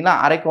சொல்லிட்டாங்க. சரிங்களா?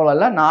 அரைக்கோளம்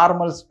இல்லை,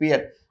 நார்மல்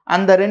ஸ்பியர்.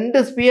 அந்த 2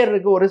 ஸ்பியர்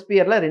இருக்குது. ஒரு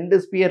ஸ்பியரில் 2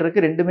 ஸ்பியர்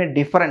இருக்குது. ரெண்டுமே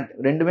டிஃப்ரெண்ட்,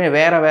 ரெண்டுமே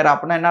வேற வேற.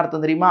 அப்படின்னா என்ன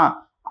அர்த்தம் தெரியுமா?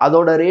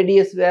 அதோட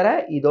ரேடியஸ் வேற,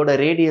 இதோட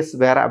ரேடியஸ்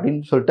வேற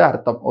அப்படின்னு சொல்லிட்டு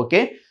அர்த்தம்.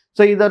 ஓகே,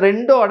 ஸோ இதை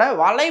 2ஓட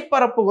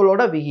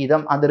வலைப்பரப்புகளோட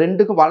விகிதம், அந்த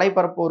 2க்கும்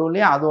வலைப்பரப்பு வரும்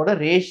இல்லையா, அதோட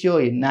ரேஷியோ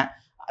என்ன?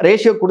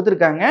 ரேஷியோ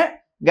கொடுத்துருக்காங்க.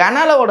 கன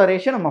அளவோட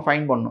ரேஷியோ நம்ம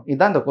ஃபைண்ட் பண்ணணும்.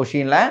 இதுதான் இந்த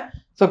கொஸ்டின்ல.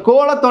 ஸோ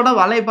கோளத்தோட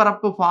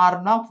வலைபரப்பு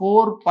ஃபார்முலா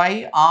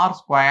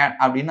 4πr²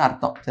 அப்படின்னு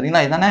அர்த்தம்.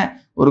 சரிங்களா? இதானே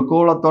ஒரு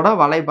கோளத்தோட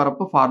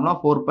வலைபரப்பு ஃபார்முலா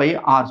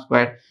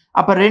 4πr².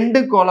 அப்போ ரெண்டு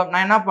கோளம்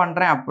நான் என்ன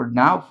பண்றேன்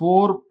அப்படின்னா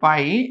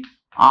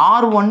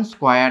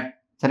 4πr1².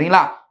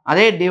 சரிங்களா?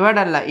 அதே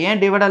டிவைடர்ல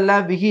ஏன் டிவைடர்ல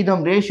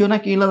விகிதம் ரேஷியோனா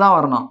கீழே தான்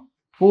வரணும்.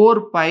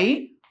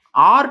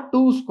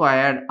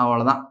 4πr2²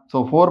 அவ்வளோதான். So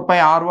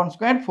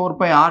 4πr1²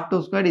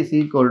 4πr2² is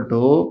equal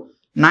to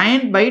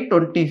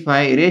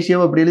 9/25. Ratio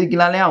அப்படி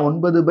எழுதிக்கலாம் இல்லையா?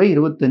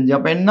 9/25.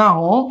 அப்போ என்ன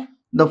ஆகும்?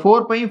 இந்த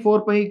 4π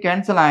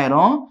கேன்சல்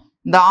ஆயிரும்.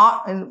 இந்த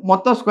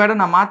மொத்த ஸ்கொயரை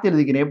நான் மாற்றி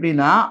எழுதிக்கிறேன்.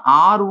 எப்படின்னா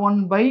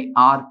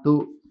r1/r2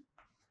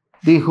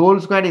 the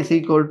whole square is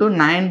equal to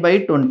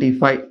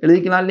 9/25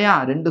 எழுதிக்கலாம் இல்லையா?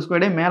 ரெண்டு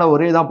ஸ்கொயரே மேலே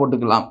ஒரே தான்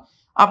போட்டுக்கலாம்.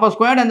 அப்போ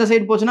ஸ்கொயர் எந்த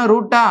சைடு போச்சுன்னா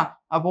ரூட்டா.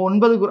 அப்போ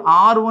 9க்கு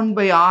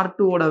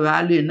r1/r2 ஓட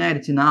வேல்யூ என்ன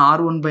ஆயிடுச்சுன்னா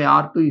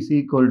r1/r2 is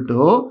equal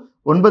to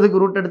 9க்கு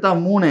root எடுத்தா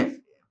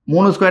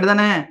 3 ஸ்கொயர்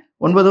தானே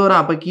 9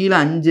 வரும். அப்போ கீழே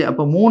 5.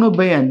 அப்போ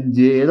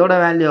 3/5 எதோட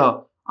வேல்யூ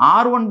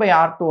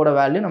r1/r2 ஓட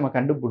வேல்யூ நம்ம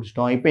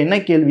கண்டுபிடிச்சிட்டோம். இப்போ என்ன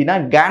கேள்வினா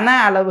கன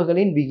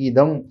அளவுகளின்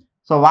விகிதம்.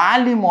 ஸோ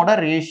வால்யூமோட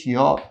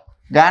ரேஷியோ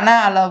கன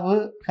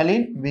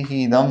அளவுகளின்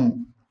விகிதம்.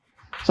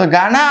 ஸோ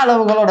கன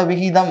அளவுகளோட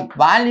விகிதம்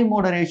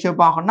வால்யூமோட ரேஷியோ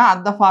பார்க்கணும்னா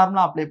அந்த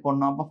ஃபார்முலா அப்ளை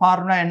பண்ணணும். அப்போ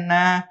ஃபார்முலா என்ன?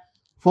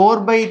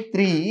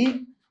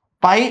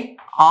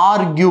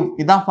 4/3πr³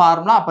 இதுதான்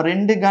ஃபார்முலா. அப்போ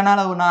ரெண்டு கன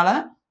அளவுனால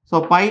so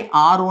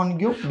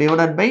πr1³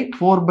 divided by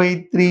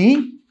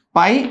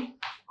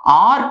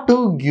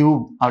 4/3πr2³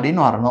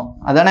 அப்படின்னு வரணும்.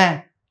 அதானே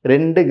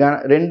ரெண்டு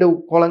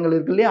கோளங்கள்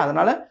இருக்கு இல்லையா?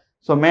 அதனால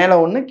ஸோ மேலே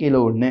ஒன்று கீழே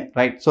ஒன்று.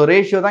 ரைட். ஸோ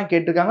ரேஷியோ தான்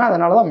கேட்டிருக்காங்க.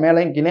 அதனால தான்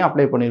மேலேயும் கீழே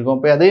அப்ளை பண்ணியிருக்கோம்.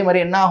 இப்போ அதே மாதிரி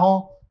என்ன ஆகும்?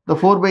 இந்த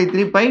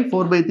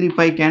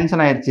 4/3π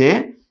கேன்சல் ஆயிடுச்சு.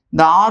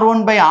 இந்த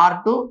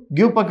r1/r2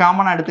 கியூப்பை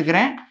காமனாக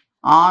எடுத்துக்கிறேன்.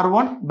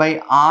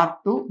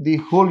 r1/r2 the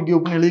whole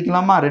கியூப்னு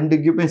எழுதிக்கலாமா? ரெண்டு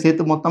கியூப்பையும்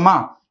சேர்த்து மொத்தமா.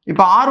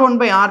 இப்போ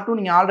r1/r2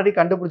 நீங்கள் ஆல்ரெடி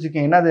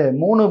கண்டுபிடிச்சிருக்கீங்க. என்னது?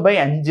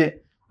 3/5.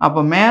 அப்போ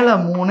மேலே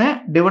 3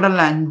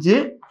 டிவைடரில் 5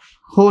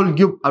 ஹோல்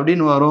கியூப்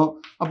அப்படின்னு வரும்.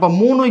 அப்போ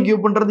 3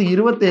 கியூப்ன்றது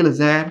 27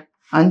 சார்.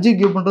 5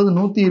 கியூப்ன்றது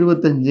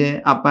 125.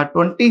 அப்போ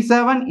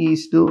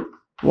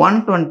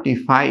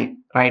 27:125.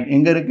 ரைட்.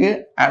 எங்கே இருக்குது?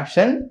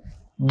 ஆப்ஷன்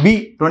பி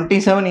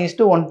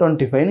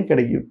 27:125ன்னு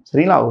கிடைக்கும்.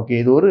 சரிங்களா? ஓகே.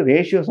 இது ஒரு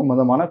ரேஷியோ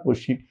சம்மந்தமான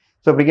கொஸ்டின்.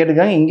 ஸோ இப்படி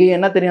கேட்டுருக்காங்க. இங்கேயும்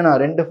என்ன தெரியணும்?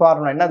 ரெண்டு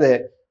ஃபார்முலா. என்னது?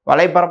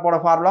 வலைப்பரப்போட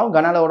ஃபார்முலாவும்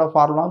கன அளவோட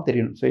ஃபார்முலாவும்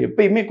தெரியணும். ஸோ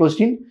எப்பயுமே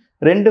கொஸ்டின்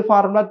ரெண்டு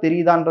ஃபார்முலா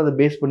தெரியுதான்றதை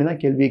பேஸ் பண்ணி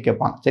தான் கேள்வியை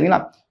கேட்பாங்க. சரிங்களா?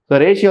 ஸோ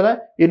ரேஷியோவில்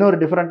இன்னொரு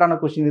டிஃப்ரெண்ட்டான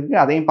கொஸ்டின்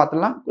இருக்குது. அதையும்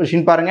பார்த்துடலாம்.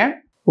 கொஸ்டின் பாருங்க.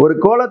 ஒரு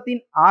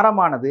கோளத்தின்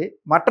ஆரமானது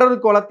மற்றொரு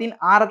கோளத்தின்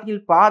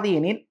ஆரத்தில் பாதி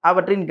எனில்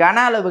அவற்றின் கன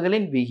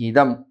அளவுகளின்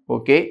விகிதம்.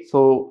 ஓகே. ஸோ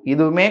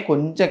இதுவுமே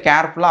கொஞ்சம்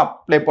கேர்ஃபுல்லாக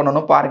அப்ளை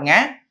பண்ணணும். பாருங்க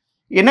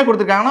என்ன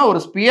கொடுத்துருக்காங்கன்னா ஒரு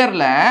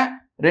ஸ்பியரில்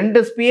ரெண்டு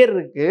ஸ்பியர்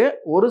இருக்கு.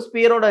 ஒரு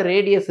ஸ்பியரோட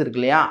ரேடியஸ் இருக்கு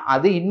இல்லையா?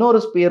 அது இன்னொரு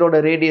ஸ்பியரோட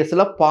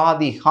ரேடியஸில்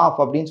பாதி ஹாஃப்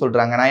அப்படின்னு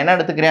சொல்கிறாங்க. நான் என்ன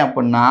எடுத்துக்கிறேன்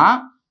அப்படின்னா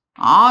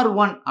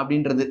r1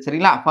 அப்படின்றது.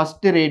 சரிங்களா?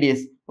 First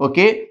radius.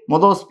 ஓகே.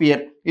 மொதல்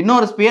ஸ்பியர்.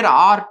 இன்னொரு ஸ்பியர்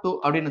r2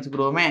 அப்படின்னு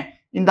வச்சுக்கிடுவோமே.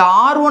 இந்த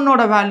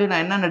r1ஓட வேல்யூ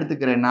நான் என்னன்னு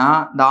எடுத்துக்கிறேன்னா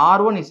இந்த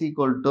r1 is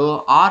equal to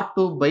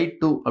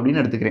r2/2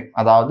 அப்படின்னு எடுத்துக்கிறேன்.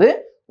 அதாவது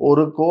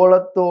ஒரு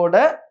கோளத்தோட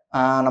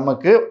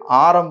நமக்கு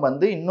ஆரம்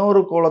வந்து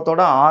இன்னொரு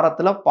கோளத்தோட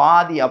ஆரத்தில்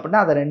பாதி அப்படின்னா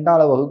அதை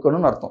 2ஆல்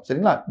வகுக்கணும்னு அர்த்தம்.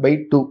 சரிங்களா?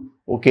 /2.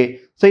 ஓகே.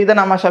 ஸோ இதை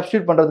நம்ம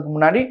சப்ஸ்டியூட் பண்ணுறதுக்கு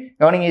முன்னாடி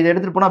நீங்கள் இதை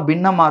எடுத்துகிட்டு போனால்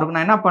பின்னமாக இருக்கும்.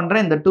 நான் என்ன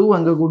பண்ணுறேன்? இந்த 2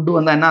 அங்கே கொண்டு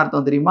வந்தால் என்ன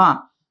அர்த்தம் தெரியுமா?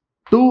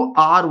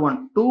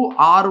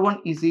 2r1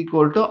 is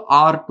equal to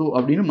r2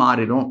 அப்படின்னு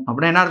மாறிடும்.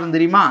 அப்படின்னா என்ன அர்த்தம்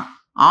தெரியுமா?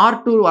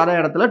 r2 வர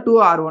இடத்துல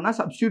 2r1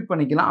 சப்ஸ்டியூட்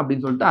பண்ணிக்கலாம்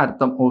அப்படின்னு சொல்லிட்டு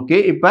அர்த்தம். ஓகே.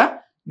 இப்போ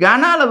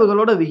கன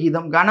அளவுகளோட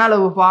விகிதம். கன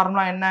அளவு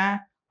ஃபார்முலா என்ன?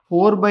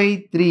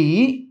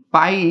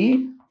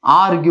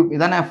 4/3πr³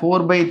 இதானே?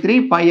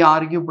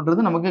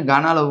 4/3πr³ நமக்கு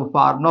கன அளவு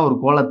ஃபார்முலா ஒரு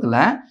கோளத்தில்.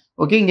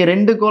 ஓகே. இங்கே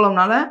ரெண்டு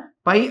கோளம்னால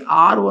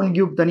πr1³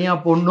 தனியாக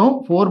போடணும்.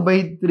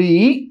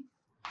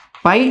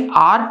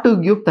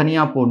 4/3πr2³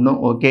 தனியாக போடணும்.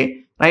 ஓகே.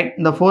 ரைட்.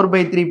 இந்த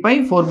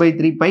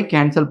 4/3π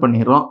கேன்சல்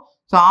பண்ணிடுறோம்.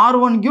 So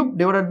r1³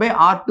 divided by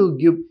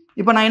r2³.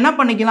 இப்போ நான் என்ன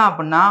பண்ணிக்கலாம்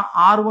அப்படின்னா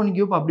r1³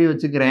 அப்படியே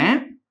வச்சுக்கிறேன்.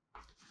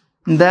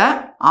 இந்த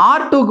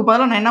r2க்கு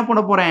பதிலாக நான் என்ன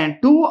பண்ண போகிறேன்?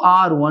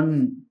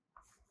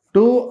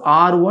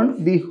 2r1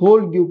 the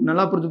whole cube.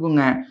 நல்லா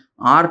புரிஞ்சுக்கோங்க.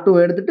 r2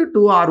 எடுத்துட்டு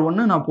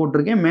 2r1 நான்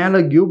போட்டிருக்கேன். மேலே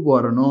கியூப்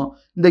வரணும்.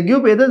 இந்த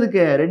கியூப்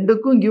எதுக்கு?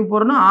 ரெண்டுக்கும் கியூப்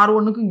வரணும்,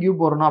 r1க்கும் கியூப்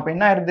வரணும். அப்போ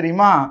என்ன ஆயிரும்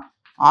தெரியுமா?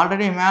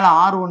 ஆல்ரெடி மேலே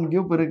r1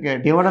 கியூப் இருக்கு.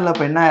 டிவைடரில்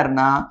இப்போ என்ன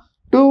ஆயிருன்னா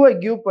 2வை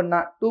கியூப் பண்ணா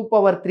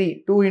 2/3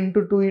 2 ×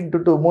 2 ×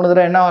 2 3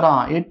 தடவை என்ன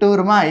வரும்? 8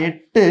 வருமா?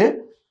 8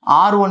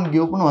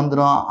 r1³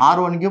 வந்துடும்.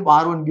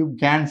 r1³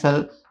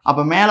 cancel.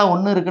 அப்போ மேலே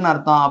 1 இருக்குன்னு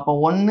அர்த்தம். அப்போ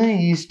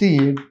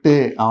 1:8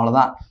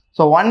 அவ்வளோதான்.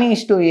 ஸோ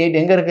 1:8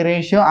 எங்கே இருக்க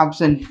ரேஷியோ?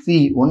 ஆப்ஷன் சி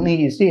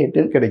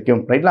 1:8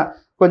 கிடைக்கும். ரைட்லா?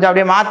 கொஞ்சம்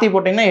அப்படியே மாற்றி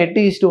போட்டிங்கன்னா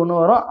 8:1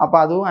 வரும். அப்போ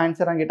அதுவும்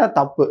ஆன்சராக கேட்டால்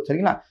தப்பு.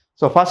 சரிங்களா?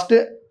 ஸோ ஃபஸ்ட்டு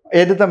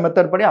எடுத்த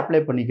மெத்தட் படி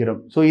அப்ளை பண்ணிக்கிறோம்.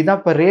 ஸோ இதான்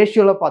இப்போ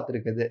ரேஷியோவில்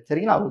பார்த்துருக்குது.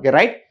 சரிங்களா? ஓகே.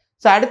 ரைட்.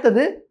 ஸோ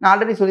அடுத்தது நான்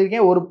ஆல்ரெடி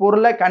சொல்லியிருக்கேன், ஒரு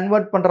பொருளை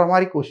கன்வெர்ட் பண்ணுற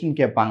மாதிரி கொஸ்டின்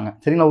கேட்பாங்க.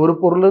 சரிங்களா? ஒரு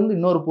பொருள்லேருந்து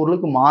இன்னொரு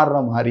பொருளுக்கு மாறுற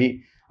மாதிரி.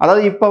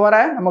 அதாவது இப்போ வர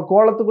நம்ம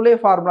கோலத்துக்குள்ளேயே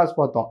ஃபார்முலாஸ்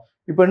பார்த்தோம்.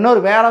 இப்போ இன்னொரு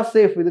வேற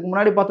சேஃப், இதுக்கு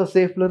முன்னாடி பார்த்த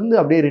சேஃப்லேருந்து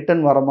அப்படியே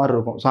ரிட்டர்ன் வர மாதிரி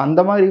இருக்கும். ஸோ அந்த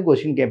மாதிரி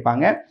கொஸ்டின்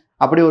கேட்பாங்க.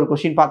 அப்படி ஒரு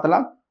கொஸ்டின்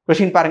பார்த்தலாம்.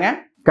 கொஸ்டின் பாருங்க.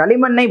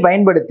 களிமண்ணை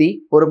பயன்படுத்தி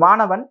ஒரு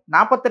மாணவன்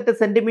 48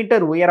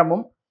 சென்டிமீட்டர்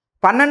உயரமும்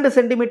 12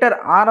 சென்டிமீட்டர்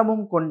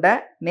ஆரமும் கொண்ட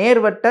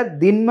நேர்வட்ட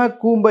திண்ம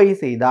கூம்பை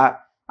செய்தார்.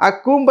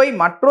 அக்கூம்பை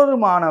மற்றொரு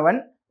மாணவன்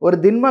ஒரு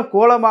திண்ம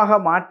கோளமாக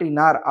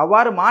மாற்றினார்.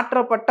 அவ்வாறு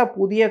மாற்றப்பட்ட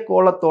புதிய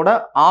கோளத்தோட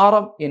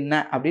ஆரம் என்ன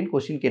அப்படின்னு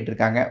கொஸ்டின்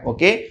கேட்டிருக்காங்க.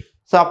 ஓகே,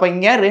 ஸோ அப்போ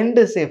இங்கே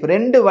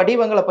ரெண்டு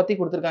வடிவங்களை பற்றி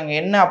கொடுத்துருக்காங்க.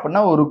 என்ன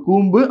அப்படின்னா ஒரு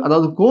கூம்பு,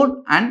 அதாவது கோன்,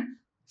 அண்ட்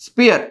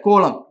ஸ்பியர்,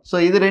 கோளம். ஸோ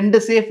இது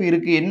 2 சேஃப்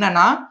இருக்குது.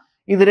 என்னன்னா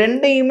இது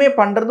ரெண்டையுமே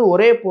பண்ணுறது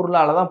ஒரே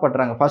பொருளால் தான்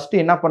பண்ணுறாங்க.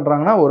 ஃபஸ்ட்டு என்ன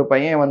பண்ணுறாங்கன்னா ஒரு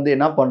பையன் வந்து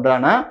என்ன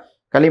பண்ணுறான்னா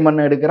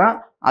களிமண் எடுக்கிறான்,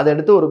 அதை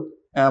எடுத்து ஒரு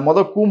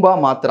கூம்பாக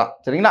மாற்றுறான்.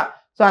 சரிங்களா?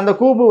 ஸோ அந்த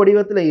கூம்பு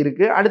வடிவத்தில்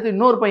இருக்குது. அடுத்து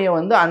இன்னொரு பையன்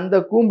வந்து அந்த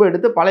கூம்பு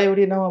எடுத்து பழைய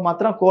வடிவமாக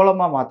மாற்றுறான்,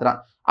 கோலமாக மாற்றுறான்.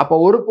 அப்போ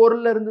ஒரு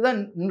பொருள்ல இருந்து தான்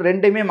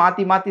ரெண்டையுமே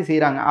மாற்றி மாற்றி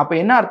செய்கிறாங்க. அப்போ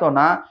என்ன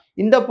அர்த்தம்னா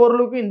இந்த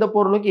பொருளுக்கும் இந்த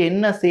பொருளுக்கும்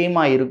என்ன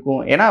சேமாக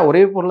இருக்கும்? ஏன்னா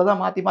ஒரே பொருளை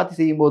தான் மாற்றி மாற்றி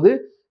செய்யும்போது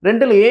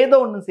ரெண்டில் ஏதோ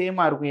ஒன்று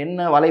சேமாக இருக்கும்.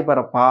 என்ன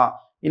வலைப்பரப்பா,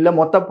 இல்லை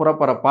மொத்த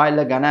புறப்பரப்பா,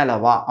 இல்லை கன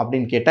அளவா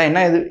அப்படின்னு கேட்டால்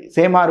என்ன இது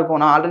சேமாக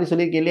இருக்கும்? நான் ஆல்ரெடி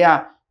சொல்லியிருக்கேன் இல்லையா,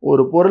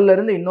 ஒரு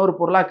பொருள்லேருந்து இன்னொரு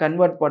பொருளாக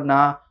கன்வெர்ட்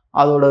பண்ணால்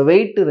அதோட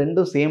வெயிட்டு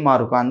ரெண்டும் சேமாக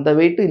இருக்கும். அந்த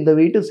வெயிட்டு இந்த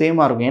வெயிட்டு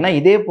சேமாக இருக்கும். ஏன்னா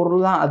இதே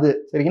பொருள் தான் அது.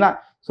 சரிங்களா?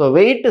 ஸோ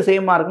வெயிட்டு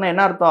சேமாக இருக்குன்னா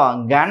என்ன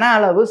அர்த்தம்? கன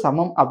அளவு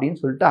சமம் அப்படின்னு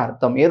சொல்லிட்டு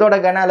அர்த்தம். எதோட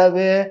கன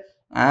அளவு?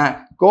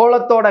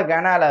 கோளத்தோட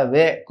கன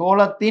அளவு.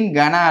 கோளத்தின்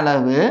கன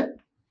அளவு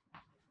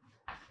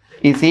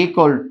is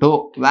equal to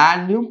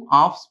volume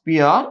of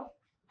sphere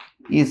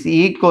is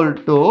equal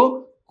to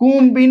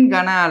கூம்பின்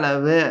கன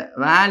அளவு,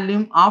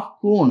 வால்யூம் ஆஃப்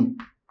கூன்.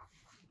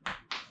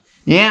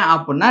 ஏன்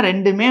அப்படின்னா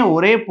ரெண்டுமே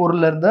ஒரே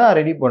பொருள்ல இருந்து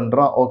ரெடி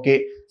பண்றோம். ஓகே,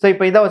 ஸோ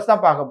இப்போ இதை வச்சு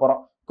தான் பார்க்க போறோம்.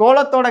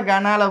 கோளத்தோட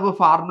கன அளவு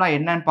ஃபார்முலா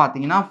என்னன்னு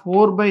பார்த்தீங்கன்னா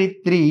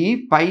 4/3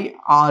 by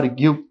R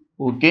cube.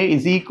 Okay,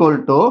 is equal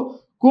to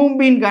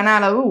கூம்பின் கன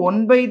அளவு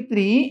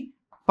 1/3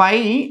 பை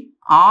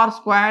ஆர்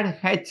ஸ்கொயர்ட்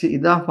ஹெச்.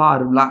 இதுதான்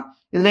ஃபார்முலா.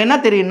 இதில் என்ன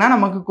தெரியும்னா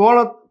நமக்கு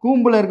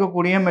கூம்பில்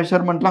இருக்கக்கூடிய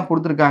மெஷர்மெண்ட்லாம்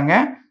கொடுத்துருக்காங்க.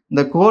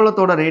 இந்த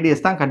கோளத்தோட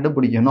ரேடியஸ் தான்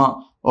கண்டுபிடிக்கணும்.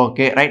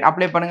 ஓகே, ரைட்,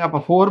 அப்ளை பண்ணுங்க. அப்போ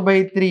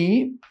 4/3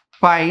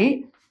 பை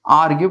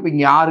ஆர் கியூப்,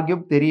 இங்கே ஆர்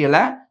கியூப் தெரியல,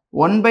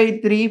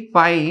 1/3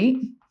 பை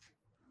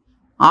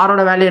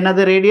ஆரோட வேல்யூ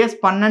என்னது? ரேடியஸ்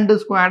 12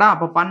 ஸ்கொயர்டா.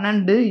 அப்போ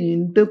 12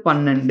 ×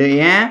 12.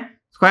 ஏன்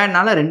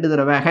ஸ்கொயர்னால 2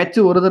 தடவை, ஹெச்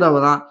ஒரு தடவை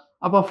தான்.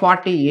 அப்போ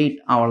 48,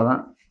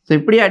 அவ்வளோதான். ஸோ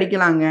இப்படி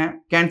அடிக்கலாங்க.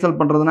 கேன்சல்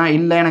பண்ணுறதுனா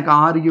இல்லை எனக்கு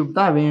ஆர் கியூப்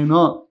தான்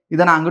வேணும்,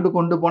 இதை நான் அங்கிட்டு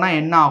கொண்டு போனால்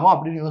என்ன ஆகும்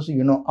அப்படின்னு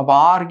யோசிக்கணும். அப்போ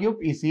R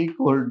cube is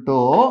equal to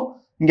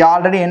இங்கே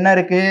ஆல்ரெடி என்ன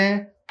இருக்கு?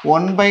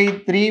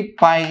 1/3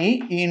 பை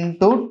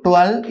 ×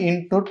 12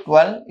 ×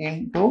 12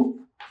 ×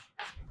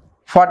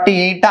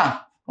 48.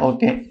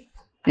 ஓகே,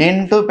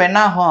 இன்ட்டு இப்போ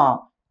என்ன ஆகும்?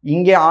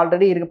 இங்கே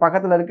ஆல்ரெடி இருக்க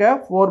பக்கத்தில் இருக்க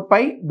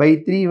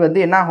 4π/3 வந்து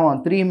என்ன ஆகும்?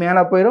 3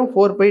 மேலே போயிடும்,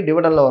 4π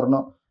டிவைடரில்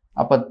வரணும்.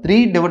 அப்போ 3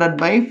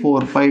 /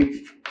 4π.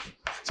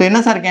 ஸோ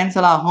என்ன சார்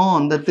கேன்சல் ஆகும்?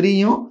 இந்த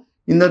 3யும்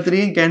இந்த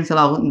 3யும்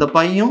கேன்சல் ஆகும்,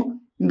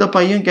 இந்த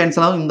பையும்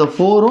கேன்சல் ஆகும், இந்த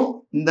 4ம்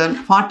இந்த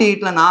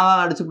 48ல்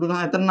 4ஆல் அடிச்சு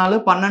கொடுக்கலாம். எத்தனை நாள்?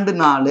 12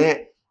 நாள்.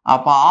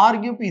 அப்போ R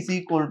cube is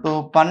equal to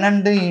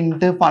 12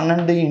 ×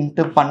 12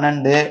 ×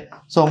 12.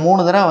 So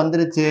 3 தடவை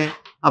வந்துருச்சு.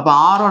 அப்போ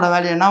ஆரோட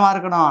வேல்யூ என்னவா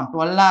இருக்கணும்?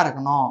 12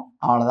 இருக்கணும்.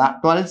 அவ்வளோதான்,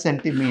 12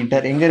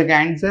 சென்டிமீட்டர். எங்கே இருக்கு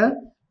ஆன்சர்?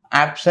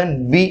 ஆப்ஷன்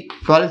பி,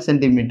 12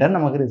 சென்டிமீட்டர்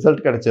நமக்கு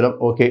ரிசல்ட் கிடைச்சிடும்.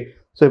 ஓகே,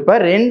 ஸோ இப்போ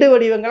 2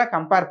 வடிவங்களை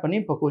கம்பேர் பண்ணி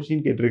இப்போ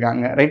கொஸ்டின்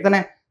கேட்டிருக்காங்க. ரைட்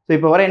தானே? ஸோ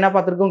இப்போ வர என்ன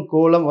பார்த்துருக்கோம்?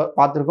 கோலம்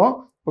பார்த்துருக்கோம்.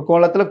 இப்போ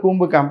கோலத்தில்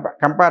கூம்பு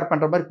கம்பேர்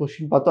பண்ணுற மாதிரி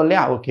கொஸ்டின் பார்த்தோம்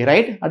இல்லையா? Okay,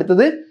 right.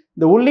 அடுத்தது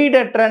இந்த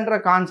உள்ளீடற்றன்ற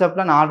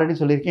கான்செப்டில் நான் ஆல்ரெடி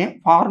சொல்லியிருக்கேன்.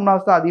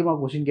 ஃபார்முலாஸ் தான் அதிகமாக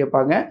கொஸ்டின்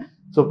கேட்பாங்க.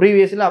 ஸோ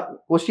ப்ரீவியஸில்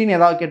கொஸ்டின்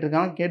ஏதாவது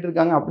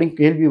கேட்டிருக்காங்க அப்படின்னு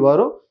கேள்வி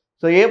வரும்.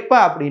 ஸோ எப்போ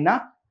அப்படின்னா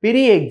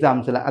பெரிய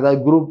எக்ஸாம்ஸில், அதாவது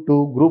குரூப் 2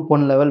 குரூப்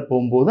 1 லெவல்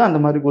போகும்போது அந்த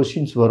மாதிரி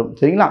கொஸ்டின்ஸ் வரும்.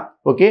 சரிங்களா?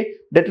 ஓகே,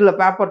 டெட்டில்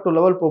பேப்பர் 2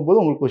 லெவல் போகும்போது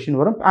உங்களுக்கு கொஸ்டின்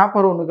வரும்.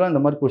 பேப்பர் 1க்குலாம்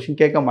இந்த மாதிரி கொஸ்டின்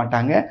கேட்க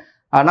மாட்டாங்க.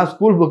 ஆனால்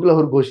ஸ்கூல் புக்கில்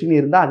ஒரு கொஸ்டின்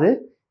இருந்தால் அது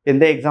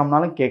எந்த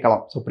எக்ஸாம்னாலும்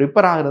கேட்கலாம். ஸோ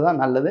ப்ரிப்பேர் ஆகிறது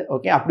தான் நல்லது.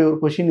 ஓகே, அப்படி ஒரு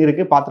கொஸ்டின்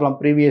இருக்குது, பார்த்துக்கலாம்.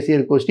 ப்ரீவியஸ்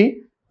இயர்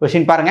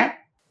கொஸ்டின் பாருங்கள்.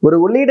 ஒரு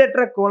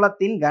உள்ளீடற்ற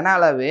கோளத்தின் கன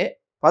அளவு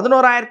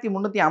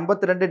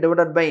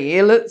 11352 /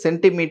 7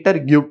 சென்டிமீட்டர்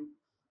கியூப்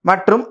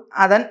மற்றும்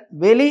அதன்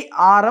வெளி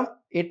ஆரம்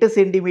 8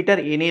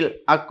 சென்டிமீட்டர் எனில்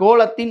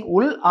அக்கோளத்தின்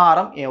உள்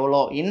ஆரம்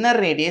எவ்வளோ, இன்னர்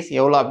ரேடியஸ்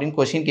எவ்வளோ அப்படின்னு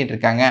கொஸ்டின்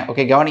கேட்டிருக்காங்க.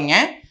 ஓகே, கவனிங்க.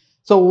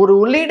 ஸோ ஒரு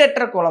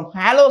உள்ளீடற்ற கோளம்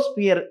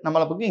ஹாலோஸ்பியர்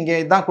நம்மளுக்கு இங்கே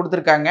தான்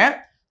கொடுத்துருக்காங்க.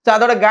 ஸோ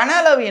அதோட கன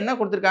அளவு என்ன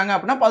கொடுத்துருக்காங்க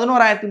அப்படின்னா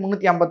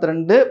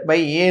 11352 /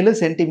 7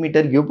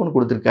 சென்டிமீட்டர் கியூப்னு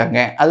கொடுத்துருக்காங்க.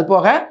 அது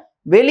போக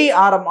வெளி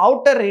ஆரம்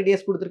அவுட்டர்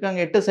ரேடியஸ் கொடுத்துருக்காங்க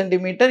 8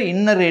 centimetre,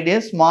 inner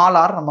radius small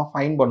R நம்ம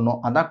ஃபைன் பண்ணணும்.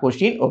 அதான்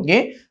கொஸ்டின். ஓகே,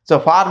 ஸோ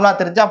ஃபார்முலா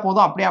தெரிஞ்சா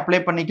போதும், அப்படியே அப்ளை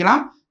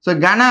பண்ணிக்கலாம். ஸோ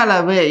கன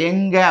அளவு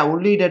எங்க?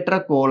 உள்ளீடற்ற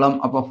கோளம்.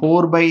 அப்போ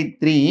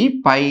 4/3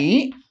 by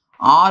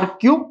R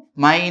cube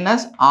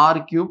minus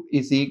R cube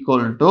is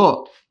equal to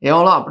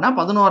எவ்வளோ அப்படின்னா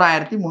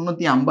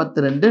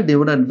 11352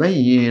 /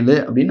 7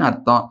 அப்படின்னு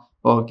அர்த்தம்.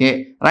 Okay,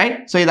 right.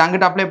 ஸோ இதை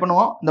அங்கிட்ட அப்ளை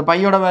பண்ணுவோம். இந்த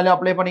பையோட வேல்யூ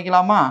அப்ளை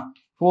பண்ணிக்கலாமா?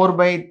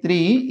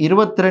 4/3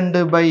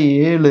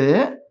 22/7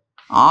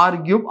 ஆர்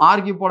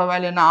கியூப்போட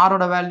வேல்யூ என்ன?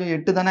 ஆரோட வேல்யூ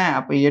 8 தானே.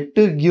 அப்போ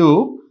 8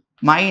 cube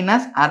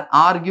minus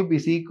R cube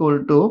is equal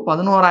to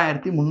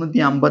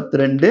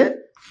 11352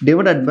 /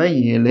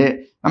 7.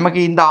 நமக்கு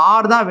இந்த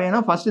ஆர் தான்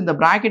வேணும். ஃபர்ஸ்ட் இந்த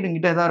ப்ராக்கெட்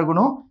இங்கிட்ட தான்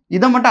இருக்கணும்.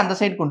 இதை மட்டும் அந்த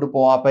சைடு கொண்டு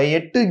போவோம். அப்போ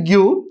 8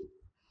 கியூப்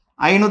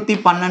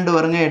 512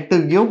 வருங்க 8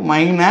 cube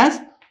minus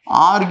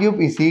R cube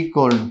is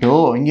equal to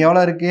இங்கே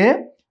எவ்வளோ இருக்குது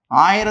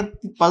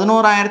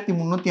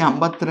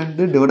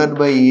 11,352 டிவைடட்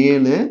பை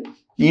 7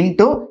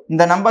 இன்ட்டு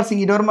இந்த நம்பர்ஸ்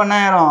இங்கிட்டு வரும்போது என்ன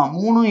ஆயிரும்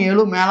 3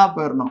 7 மேலே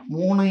போயிடணும்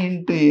 3 ×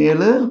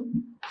 7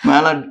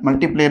 மேலே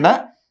மல்டிப்ளேயில்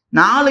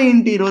 4 ×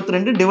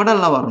 22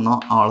 டிவைடரில் வரணும்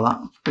அவ்வளோதான்.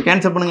 இப்போ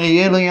கேன்சல் பண்ணுங்கள்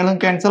 7 7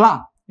 கேன்சலா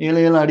 7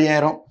 7 அடி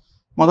ஆயிரும்.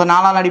 மொதல்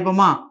 4ஆல்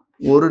அடிப்போமா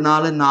 1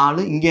 4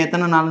 4 இங்கே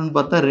எத்தனை நாளுன்னு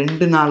பார்த்தா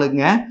 2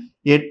 நாளுங்க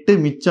 8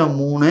 மிச்சம்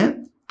 3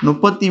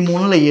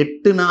 33ல்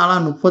 8 4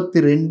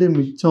 32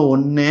 மிச்சம்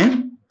 1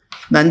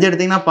 இந்த 5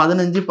 எடுத்திங்கன்னா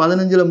 15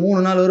 15ல்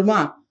 3 நாள் வருமா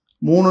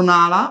 3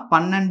 4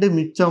 12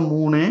 மிச்சம்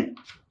 3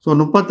 ஸோ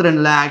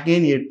 32ல்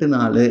அகெயின் 8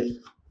 நாள்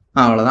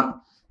அவ்வளோதான்.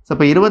 ஸோ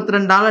இப்போ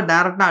 22ஆல்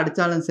டேரெக்டாக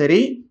அடித்தாலும் சரி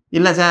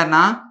இல்லை சார்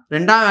நான்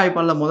 2ஆவது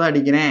வாய்ப்பாலில் முதல்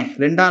அடிக்கிறேன்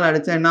 2ஆல்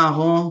அடித்தா என்ன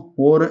ஆகும்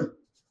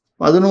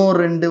 11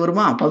 2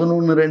 வருமா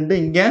 11 2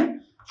 இங்கே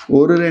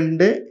 1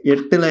 2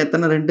 8ல்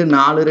எத்தனை 2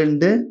 4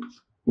 2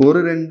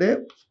 1 2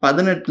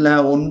 18ல்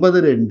 9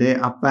 2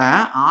 அப்போ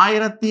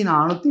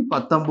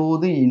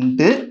 1419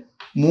 இன்ட்டு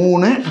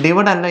 3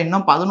 டிவைடரில்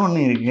இன்னும் 11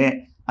 இருக்குது.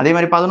 அதே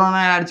மாதிரி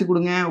 11 அடிச்சு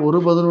கொடுங்க 1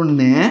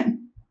 11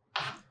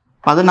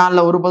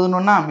 14ல் 1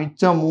 11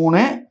 மிச்சம்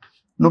 3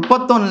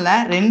 31ல்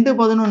 2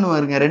 11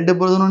 வருங்க 2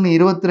 11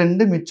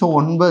 22 மிச்சம்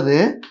 9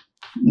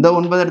 இந்த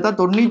 9 எடுத்தால்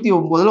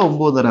 99ல்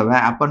 9 தடவை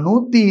அப்போ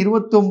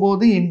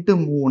 129 இன்ட்டு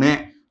 3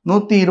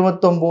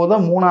 129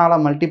 3ஆல்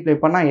மல்டிப்ளை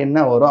பண்ணால் என்ன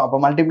வரும் அப்போ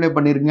மல்டிப்ளை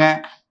பண்ணிருங்க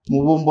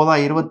 9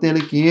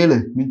 27க்கு 7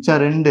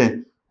 மிச்சம் 2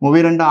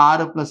 32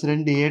 6 +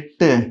 2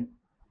 8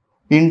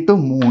 இன்ட்டு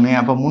 3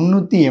 அப்போ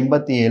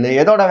 387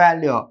 எதோட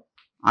வேல்யூ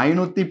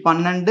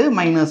 512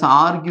 மைனஸ்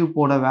ஆர்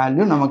கியூப்போட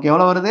வேல்யூ நமக்கு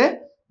எவ்வளோ வருது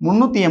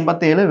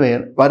 387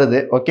 வருது.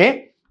 ஓகே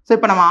ஸோ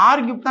இப்போ நம்ம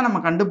ஆர் கியூப் தான் நம்ம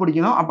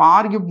கண்டுபிடிக்கணும். அப்போ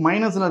ஆர் கியூப்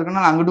மைனஸில்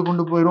இருக்கனால அங்கிட்டு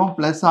கொண்டு போயிடும்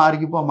ப்ளஸ் ஆர்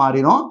கியூப்பாக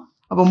மாறிடும்.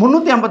 அப்போ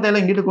 387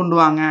 இங்கிட்டு கொண்டு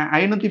வாங்க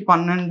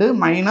 512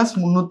 மைனஸ்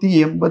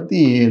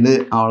 387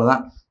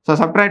 அவ்வளோதான். ஸோ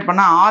சப்ட்ராக்ட்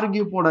பண்ணால் ஆர்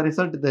கியூப்போட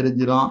ரிசல்ட்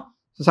தெரிஞ்சிடும்.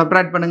 ஸோ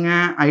சப்ட்ராக்ட்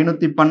பண்ணுங்கள்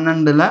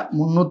 512ல்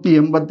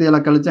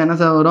 387 கழிச்சா என்ன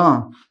சார் வரும்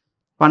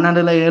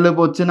 12ல் 7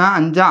 போச்சுன்னா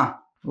 5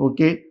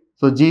 ஓகே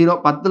ஸோ 0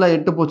 10ல்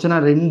 8 போச்சுன்னா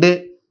 2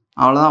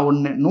 அவ்வளோதான்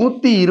 1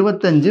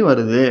 125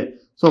 வருது.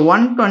 ஸோ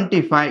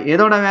 125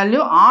 எதோட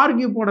வேல்யூ ஆர்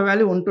கியூப்போட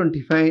வேல்யூ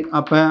 125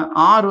 அப்போ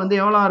ஆர் வந்து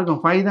எவ்வளோ இருக்கும்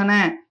 5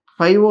 தானே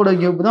 5ஓட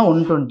கியூப் தான்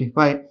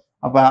 125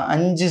 அப்போ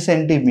 5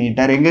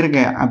 சென்டிமீட்டர் எங்கே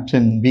இருக்கு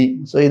ஆப்ஷன் பி.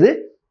 ஸோ இது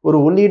ஒரு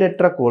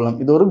உள்ளீடற்ற கோலம்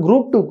இது ஒரு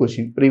குரூப் 2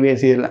 கொஷின்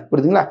ப்ரீவியஸ் இயரில்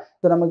புரியுதுங்களா.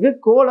 ஸோ நமக்கு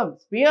கோலம்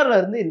ஸ்பியரில்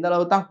இருந்து இந்த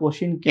அளவு தான்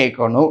கொஷின்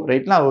கேட்கணும்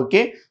ரைட்லா.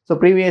 ஓகே ஸோ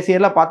ப்ரீவியஸ்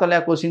இயரில் பார்த்தோம்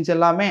இல்லையா கொஷின்ஸ்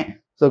எல்லாமே.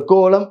 ஸோ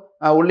கோலம்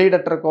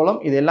உள்ளீடற்ற கோலம்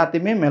இது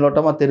எல்லாத்தையுமே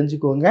மேலோட்டமாக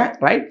தெரிஞ்சுக்கோங்க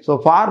ரைட். ஸோ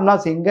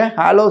ஃபார்முலாஸ் எங்கே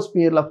ஹாலோ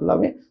ஸ்பியரில்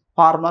ஃபுல்லாகவே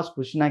ஃபார்முலாஸ்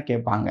கொஸ்டினாக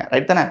கேட்பாங்க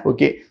ரைட் தானே.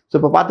 ஓகே ஸோ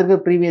இப்போ பார்த்துருக்க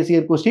previous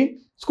year question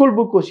school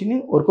book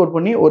question work out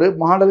பண்ணி ஒரு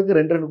மாடலுக்கு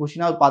 2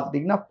 கொஸ்டினாவது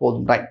பார்த்துட்டிங்கன்னா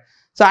போதும் ரைட்.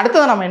 ஸோ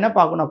அடுத்தது நம்ம என்ன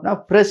பார்க்கணும் அப்படின்னா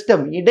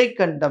ஃப்ரஸ்டம்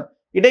இடைக்கண்டம்.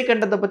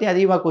 இடைக்கண்டத்தை பற்றி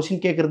அதிகமாக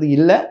கொஸ்டின் கேட்கறது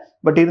இல்லை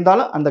பட்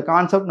இருந்தாலும் அந்த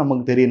கான்செப்ட்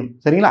நமக்கு தெரியணும்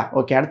சரிங்களா.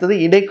 ஓகே அடுத்தது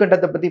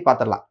இடைக்கண்டத்தை பற்றி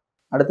பார்த்துடலாம்.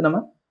 அடுத்து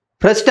நம்ம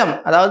ஃப்ரஸ்டம்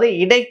அதாவது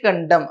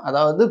இடைக்கண்டம்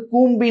அதாவது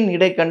கூம்பின்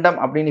இடைக்கண்டம்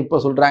அப்படின்னு இப்போ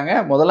சொல்கிறாங்க.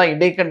 முதல்ல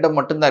இடைக்கண்டம்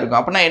மட்டும்தான் இருக்கும்.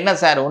 அப்படின்னா என்ன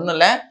சார் ஒன்றும்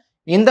இல்லை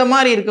இந்த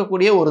மாதிரி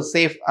இருக்கக்கூடிய ஒரு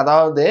சேஃப்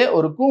அதாவது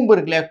ஒரு கூம்பு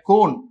இருக்கு இல்லையா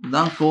கோன்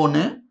இதுதான்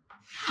கோனு.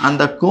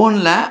 அந்த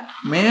கோனில்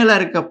மேலே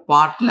இருக்க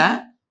பாட்டில்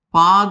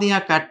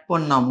பாதியாக கட்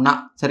பண்ணோம்னா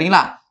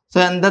சரிங்களா. ஸோ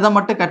இந்த இதை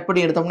மட்டும் கட் பண்ணி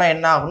எடுத்தோம்னா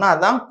என்ன ஆகும்னா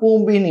அதுதான்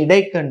கூம்பின்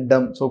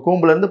இடைக்கண்டம். ஸோ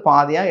கூம்புலேருந்து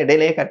பாதியாக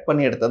இடையிலேயே கட்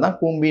பண்ணி எடுத்தது தான்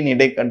கூம்பின்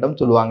இடைக்கண்டம்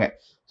சொல்லுவாங்க.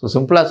 ஸோ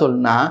சிம்பிளாக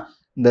சொல்லணும்னா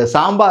இந்த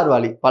சாம்பார்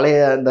வாளி பழைய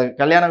இந்த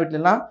கல்யாண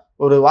வீட்டிலலாம்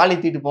ஒரு வாளி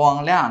தீட்டு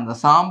போவாங்க இல்லையா அந்த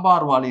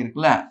சாம்பார் வாளி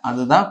இருக்குல்ல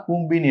அதுதான்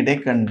கூம்பின்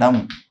இடைக்கண்டம்.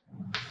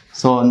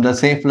 ஸோ இந்த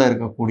சேஃபில்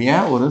இருக்கக்கூடிய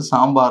ஒரு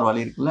சாம்பார்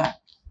வாளி இருக்குல்ல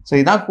ஸோ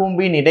இதான்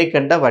கூம்பின்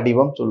இடைக்கண்ட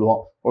வடிவம்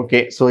சொல்லுவோம். ஓகே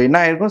ஸோ என்ன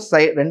இருக்கும்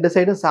 2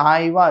 சைடும்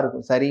சாய்வாக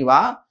இருக்கும்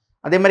சரிவா.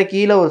 அதே மாதிரி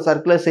கீழே ஒரு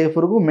சர்க்குலர் ஷேப்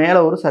இருக்கும் மேலே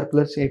ஒரு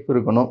சர்க்குலர் ஷேப்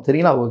இருக்கணும்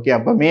சரிங்களா. ஓகே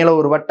அப்போ மேலே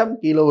ஒரு வட்டம்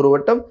கீழே ஒரு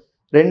வட்டம்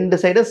 2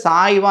 சைடு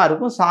சாய்வாக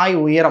இருக்கும் சாய்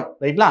உயரம்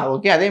ரைட்லா.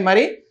 ஓகே அதே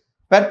மாதிரி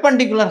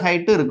பெர்பெண்டிகுலர்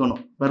ஹைட்டு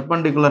இருக்கணும்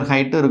பெர்பெண்டிகுலர்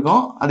ஹைட்டு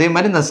இருக்கும். அதே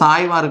மாதிரி இந்த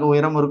சாய்வாக இருக்க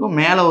உயரம் இருக்கும்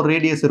மேலே ஒரு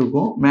ரேடியஸ்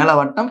இருக்கும் மேலே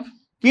வட்டம்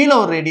கீழே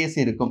ஒரு ரேடியஸ்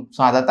இருக்கும்.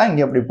 ஸோ அதை தான்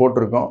இங்கே அப்படி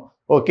போட்டிருக்கோம்.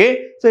 ஓகே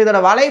ஸோ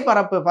இதோட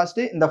வலைப்பரப்பு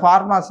ஃபஸ்ட்டு இந்த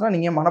ஃபார்முலாஸ்லாம்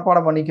நீங்கள்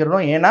மனப்பாடம்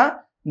பண்ணிக்கிறணும் ஏன்னா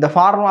இந்த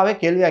ஃபார்முலாவே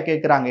கேள்வியாக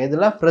கேட்குறாங்க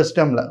இதில்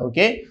ஃப்ரஸ்டமில்.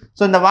 ஓகே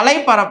ஸோ இந்த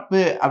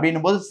வலைப்பரப்பு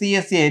அப்படின்னும் போது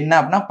சிஎஸ்சி என்ன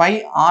அப்படின்னா by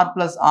R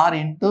 + R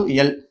 ×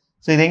 L.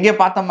 So இது எங்கேயே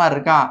பார்த்த மாதிரி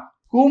இருக்கா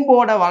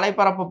கூம்போட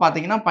வலைப்பரப்பு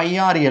பார்த்தீங்கன்னா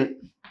πr/l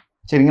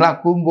சரிங்களா.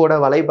 கூம்போட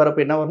வலைப்பரப்பு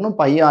என்ன வரணும்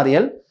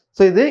πr/l.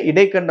 ஸோ இது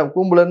இடைக்கண்டம்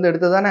கூம்புலேருந்து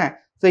எடுத்து தானே.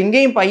 ஸோ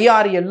இங்கேயும்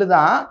πr/l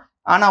தான்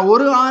ஆனால்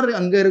ஒரு ஆர்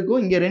அங்கே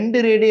இருக்கும் இங்கே 2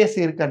 ரேடியஸ்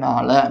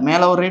இருக்கனால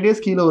மேலே ஒரு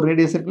ரேடியஸ் கீழே ஒரு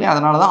ரேடியஸ் இருக்குல்லையே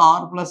அதனால தான்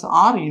ஆர்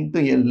 + ஆர்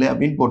 × எல்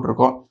அப்படின்னு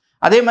போட்டிருக்கோம்.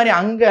 அதே மாதிரி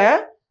அங்கே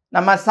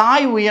நம்ம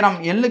சாய் உயரம்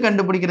எல்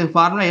கண்டுபிடிக்கிறதுக்கு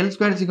ஃபார்முலா L² =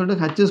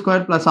 h²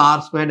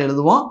 + r²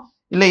 எழுதுவோம்.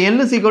 இல்லை L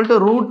 =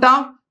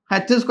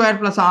 √h²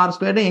 +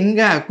 r²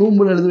 எங்கே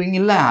கூம்புல எழுதுவீங்க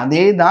இல்லை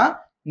அதே தான்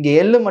இங்கே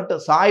எல்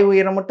மட்டும் சாய்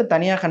உயரம் மட்டும்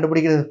தனியாக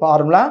கண்டுபிடிக்கிறது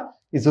formula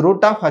is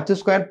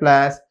 √h²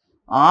 +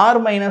 r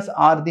minus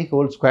r the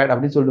whole squared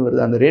அப்படின்னு சொல்லிட்டு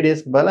வருது. அந்த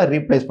ரேடியஸ்க்கு பதிலாக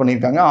ரீப்ளேஸ்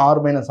பண்ணியிருக்காங்க r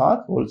minus r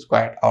whole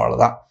squared.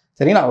 அவ்வளோதான்.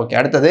 சரிங்களா? ஓகே.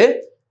 அடுத்தது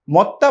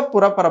மொத்த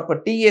புறப்பரப்பு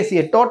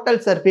TACA total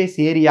surface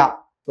area.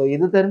 So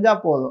இது தெரிஞ்சா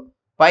போதும்.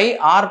 By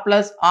r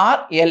plus r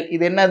l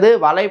இது என்னது?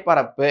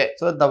 வலைப்பரப்பு.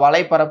 ஸோ இந்த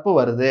வலைப்பரப்பு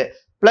வருது.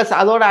 ப்ளஸ்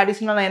அதோட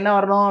அடிஷ்னலாக என்ன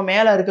வரணும்?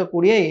 மேலே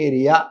இருக்கக்கூடிய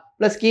ஏரியா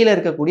ப்ளஸ் கீழே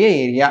இருக்கக்கூடிய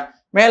ஏரியா.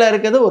 மேலே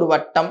இருக்கிறது ஒரு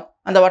வட்டம்.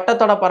 அந்த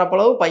வட்டத்தோட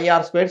பரப்பளவு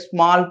πr²,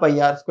 ஸ்மால்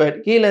πr².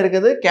 கீழே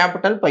இருக்குது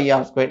கேபிட்டல்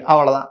πr².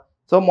 அவ்வளோதான்.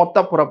 ஸோ மொத்த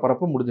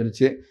புறப்பரப்பு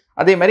முடிஞ்சிருச்சு.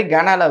 அதே மாதிரி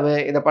கன அளவு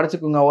இதை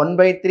படிச்சுக்கோங்க.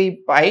 1/3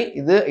 பை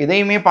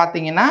இதையுமே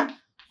பார்த்தீங்கன்னா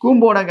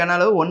கூம்போட கன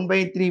அளவு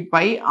 1/3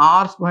 பை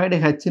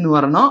r²hன்னு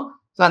வரணும்.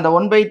 ஸோ அந்த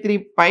 1/3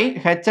 பை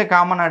ஹெச்சை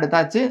காமன்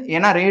எடுத்தாச்சு.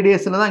 ஏன்னா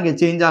ரேடியஸில் தான் இங்கே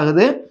சேஞ்ச்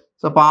ஆகுது.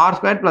 ஸோ இப்போ r²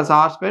 +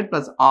 r²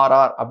 +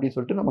 rr அப்படின்னு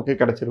சொல்லிட்டு நமக்கு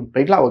கிடைச்சிரும்.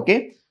 ரைட்லா? ஓகே.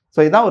 ஸோ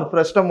இதுதான் ஒரு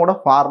ஃப்ரஸ்டமோட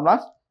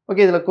ஃபார்முலாஸ்.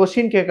 ஓகே. இதில்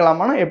கொஸ்டின்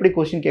கேட்கலாமான்னா எப்படி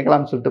கொஸ்டின்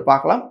கேட்கலாம்னு சொல்லிட்டு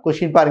பார்க்கலாம்.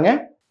 கொஸ்டின் பாருங்க.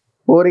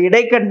 ஒரு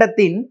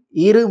இடைக்கண்டத்தின்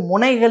இரு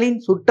முனைகளின்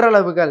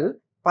சுற்றளவுகள்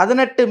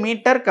 18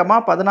 மீட்டர்,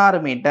 16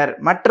 மீட்டர்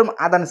மற்றும்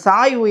அதன்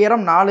சாய்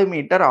உயரம் 4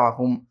 மீட்டர்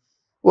ஆகும்.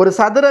 ஒரு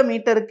சதுர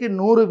மீட்டருக்கு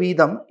 100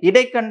 வீதம்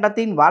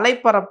இடைக்கண்டத்தின்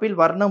வலைப்பரப்பில்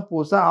வர்ணம்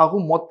பூச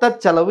ஆகும் மொத்த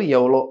செலவு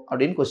எவ்வளோ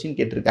அப்படின்னு கொஸ்டின்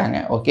கேட்டிருக்காங்க.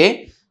 ஓகே.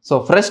 ஸோ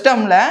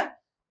ஃப்ரஸ்டம்ல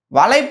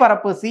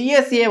வலைப்பரப்பு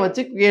CSA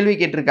வச்சு கேள்வி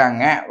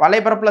கேட்டிருக்காங்க.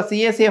 வலைப்பரப்புல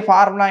CSA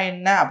ஃபார்முலா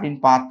என்ன அப்படின்னு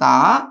பார்த்தா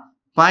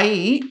பை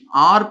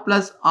r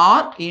 +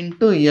 r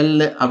 × l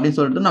அப்படின்னு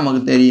சொல்லிட்டு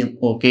நமக்கு தெரியும்.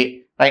 Okay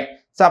right.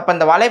 ஸோ அப்போ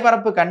இந்த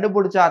வலைப்பரப்பு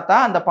கண்டுபிடிச்சா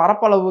தான் அந்த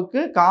பரப்பளவுக்கு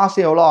காசு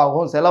எவ்வளோ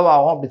ஆகும்,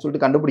 செலவாகும் அப்படின்னு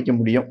சொல்லிட்டு கண்டுபிடிக்க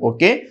முடியும்.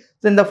 ஓகே.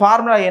 ஸோ இந்த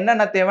ஃபார்முலா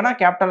என்னென்ன தேவைன்னா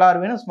கேபிட்டல் R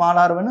வேணும், ஸ்மால்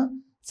r வேணும்,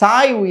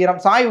 சாய்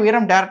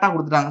உயரம் டேரெக்டாக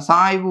கொடுத்துட்டாங்க.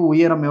 சாய்வு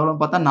உயரம்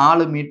எவ்வளோன்னு பார்த்தா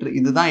 4 மீட்டர்.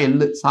 இதுதான்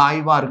எள்ளு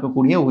சாய்வாக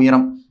இருக்கக்கூடிய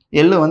உயரம்.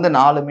 எள்ளு வந்து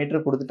 4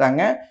 மீட்டர்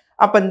கொடுத்துட்டாங்க.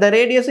 அப்போ இந்த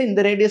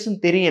ரேடியஸும்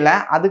தெரியல.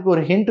 அதுக்கு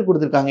ஒரு ஹிண்ட்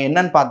கொடுத்துருக்காங்க.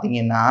 என்னன்னு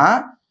பார்த்தீங்கன்னா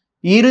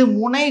இரு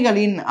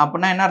முனைகளின்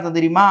அப்படின்னா என்ன அர்த்தம்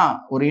தெரியுமா?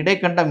 ஒரு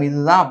இடைக்கண்டம்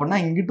இதுதான் அப்படின்னா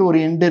இங்கிட்டு ஒரு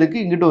எண்டு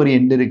இருக்குது, இங்கிட்டு ஒரு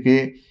எண்டு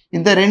இருக்குது.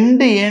 இந்த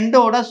ரெண்டு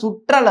எண்டோட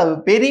சுற்றளவு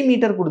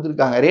பெரிமீட்டர்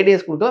கொடுத்துருக்காங்க.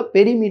 ரேடியஸ் கொடுக்கல,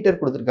 பெரிமீட்டர்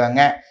கொடுத்துருக்காங்க.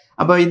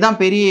 அப்போ இதுதான்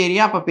பெரிய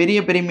ஏரியா. அப்போ பெரிய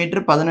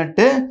பெரிமீட்டர்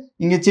 18,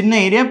 இங்கே சின்ன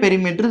ஏரியா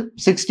பெரிமீட்டர்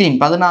 16,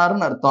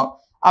 16ன்னு அர்த்தம்.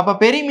 அப்போ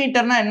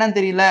பெரிமீட்டர்னா என்னன்னு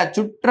தெரியல?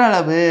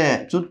 சுற்றளவு,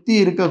 சுற்றி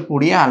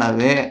இருக்கக்கூடிய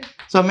அளவு.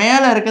 ஸோ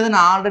மேலே இருக்கிறது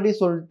நான் ஆல்ரெடி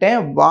சொல்லிட்டேன்.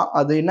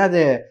 அது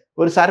என்னது?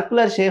 ஒரு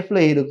சர்க்குலர்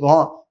ஷேப்பில்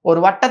இருக்கும். ஒரு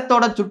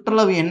வட்டத்தோட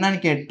சுற்றளவு என்னன்னு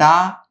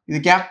கேட்டால் இது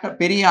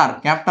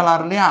கேபிட்டல்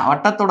ஆர் இல்லையா?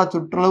 வட்டத்தோட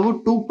சுற்றளவு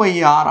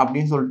 2πr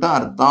அப்படின்னு சொல்லிட்டு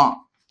அர்த்தம்.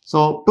 So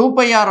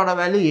 2πrோட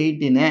value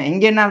 18.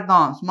 இங்கே என்ன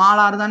அர்த்தம்?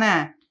 ஸ்மால் ஆர் தானே.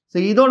 ஸோ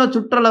இதோட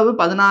சுற்றளவு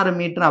 16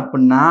 மீட்டர்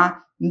அப்படின்னா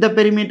இந்த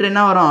பெரிமீட்டர்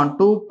என்ன வரும்?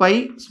 2π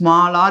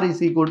ஸ்மால் r =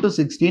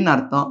 16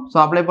 அர்த்தம். ஸோ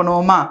அப்ளை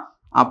பண்ணுவோமா?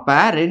 அப்போ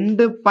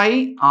 2πr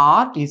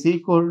 =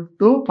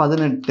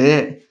 18.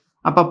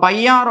 அப்போ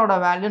πrோட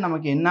வேல்யூ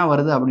நமக்கு என்ன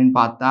வருது அப்படின்னு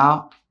பார்த்தா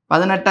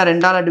 18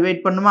 2ஆல்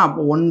டிவைட் பண்ணுமா?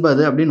 அப்போ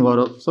 9 அப்படின்னு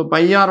வரும். ஸோ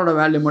πrோட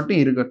வேல்யூ மட்டும்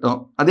இருக்கட்டும்.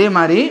 அதே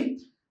மாதிரி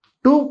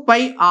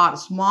 2πr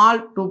ஸ்மால்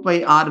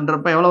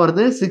 2πrன்றப்ப எவ்வளோ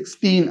வருது?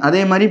 16.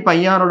 அதே மாதிரி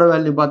πrோட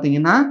வேல்யூ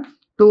பார்த்தீங்கன்னா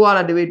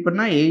 2ஆல் டிவைட்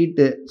பண்ணால்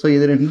 8. ஸோ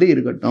இது 2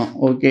 இருக்கட்டும்.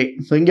 ஓகே.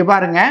 ஸோ இங்கே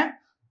பாருங்க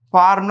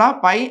formula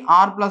by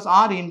r +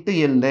 r ×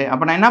 l.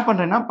 அப்போ நான் என்ன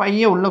பண்ணுறேன்னா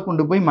பையை உள்ளே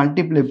கொண்டு போய்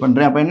மல்டிப்ளை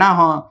பண்ணுறேன். அப்போ என்ன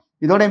ஆகும்?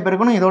 இதோடையும்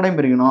பெருக்கணும், இதோடையும்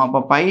பெருக்கணும். அப்போ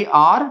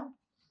πr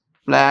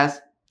 +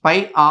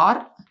 πr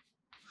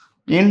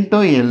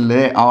 × l.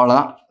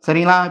 அவ்வளோதான்.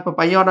 சரிங்களா? இப்போ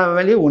பையோட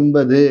வேல்யூ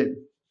 9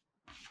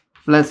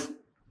 ப்ளஸ்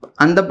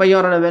அந்த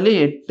பையோட வேல்யூ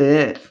 8,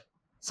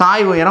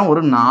 சாய் உயரம்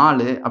ஒரு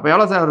 4. அப்போ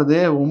எவ்வளோ சார் வருது?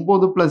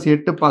 9 +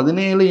 8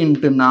 17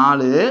 ×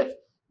 4.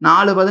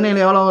 4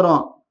 17 எவ்வளோ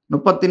வரும்?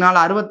 34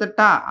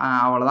 68.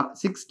 அவ்வளோதான்.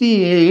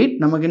 68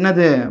 நமக்கு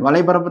என்னது?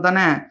 வலைப்பரப்பு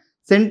தானே.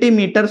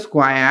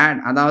 cm²,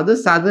 அதாவது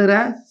சதுர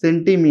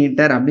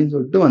சென்டிமீட்டர் அப்படின்னு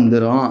சொல்லிட்டு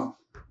வந்துடும்.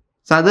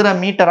 சதுர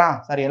மீட்டரா?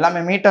 சரி,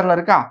 எல்லாமே மீட்டரில்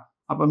இருக்கா?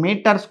 அப்போ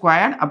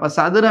மீட்டர்². அப்போ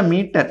சதுர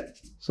மீட்டர்.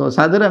 ஸோ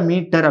சதுர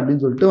மீட்டர்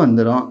அப்படின்னு சொல்லிட்டு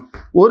வந்துடும்.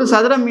 ஒரு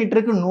சதுர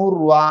மீட்டருக்கு 100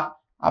 ரூபா.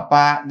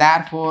 அப்போ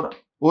தேர்ஃபோர்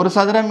ஒரு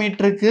சதுர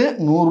மீட்டருக்கு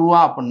 100 ரூபா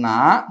அப்படின்னா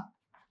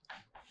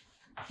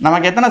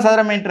நமக்கு எத்தனை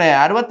சதுர மீட்ரு?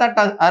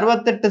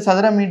 68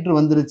 சதுர மீட்ரு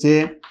வந்துருச்சு.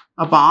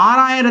 அப்போ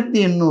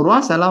 6800 ரூபா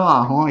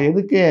செலவாகும்.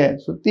 எதுக்கு?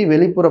 சுற்றி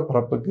வெளிப்புற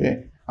பரப்புக்கு.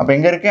 அப்போ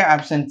எங்கே இருக்கு?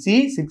 Option C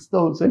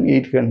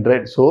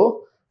 6800. ஸோ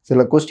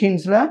சில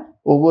கொஸ்டின்ஸில்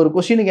ஒவ்வொரு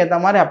கொஸ்டினுக்கு ஏற்ற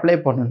மாதிரி அப்ளை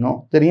பண்ணணும்.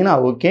 சரிங்களா?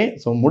 ஓகே.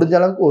 ஸோ முடிஞ்ச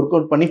அளவுக்கு ஒர்க்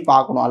அவுட் பண்ணி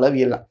பார்க்கணும்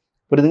அளவியெல்லாம்.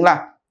 புரியுதுங்களா?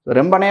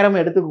 ரொம்ப நேரம்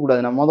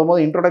எடுத்துக்கக்கூடாது. நான்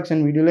மொதல்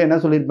இன்ட்ரோடக்ஷன் வீடியோவில் என்ன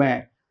சொல்லியிருப்பேன்?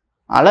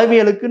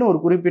 அளவியலுக்குன்னு ஒரு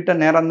குறிப்பிட்ட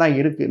நேரம் தான்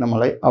இருக்குது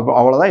நம்மளை. அப்போ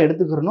அவ்வளோதான்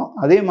எடுத்துக்கிறணும்.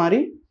 அதே மாதிரி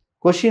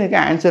கொஸ்டினுக்கு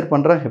ஆன்சர்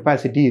பண்ணுற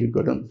கெப்பாசிட்டி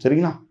இருக்கட்டும்.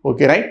 சரிங்களா?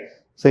 Okay right.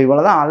 ஸோ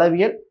இவ்வளோ தான்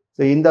அளவியல்.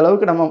 ஸோ இந்த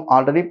அளவுக்கு நம்ம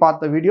ஆல்ரெடி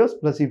பார்த்த வீடியோஸ்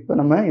ப்ளஸ் இப்போ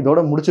நம்ம இதோட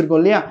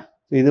முடிச்சிருக்கோம் இல்லையா?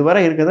 ஸோ இதுவரை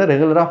இருக்கிறத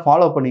ரெகுலராக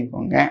ஃபாலோ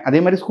பண்ணிக்கோங்க. அதே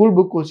மாதிரி ஸ்கூல்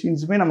புக்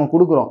கொஸ்டின்ஸுமே நம்ம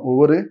கொடுக்குறோம்.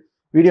 ஒவ்வொரு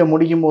வீடியோ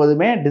முடிக்கும்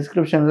போதுமே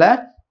டிஸ்கிரிப்ஷனில்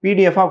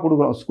பிடிஎஃபாக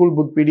கொடுக்குறோம். ஸ்கூல்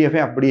புக்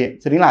பிடிஎஃபே அப்படியே.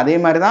 சரிங்களா? அதே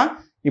மாதிரி தான்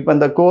இப்போ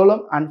இந்த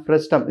கோலம் அண்ட்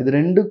ஃப்ரஸ்டம் இது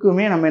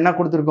ரெண்டுக்குமே நம்ம என்ன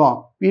கொடுத்துருக்கோம்?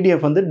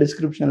 பிடிஎஃப் வந்து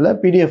டிஸ்கிரிப்ஷனில்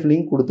பிடிஎஃப்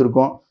லிங்க்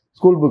கொடுத்துருக்கோம்.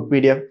 ஸ்கூல் புக்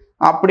பிடிஎஃப்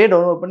அப்படியே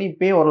டவுன்லோட் பண்ணி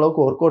இப்போயே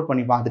ஓரளவுக்கு ஒர்க் அவுட்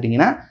பண்ணி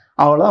பார்த்துட்டிங்கன்னா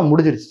அவ்வளோதான்,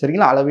 முடிஞ்சிருச்சு.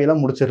 சரிங்களா?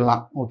 அளவியெல்லாம்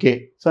முடிச்சிடலாம். ஓகே.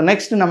 ஸோ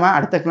நெக்ஸ்ட் நம்ம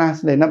அடுத்த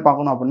கிளாஸில் என்ன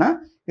பார்க்கணும் அப்படின்னா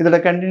இதோட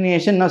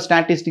கண்டினியூஷன் இன்னும்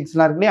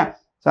ஸ்டாட்டிஸ்டிக்ஸ்லாம் இருக்கு இல்லையா,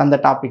 ஸோ அந்த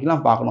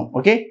டாபிக்லாம் பார்க்கணும்.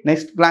 ஓகே,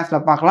 நெக்ஸ்ட்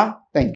கிளாஸில் பார்க்கலாம். தேங்க்யூ.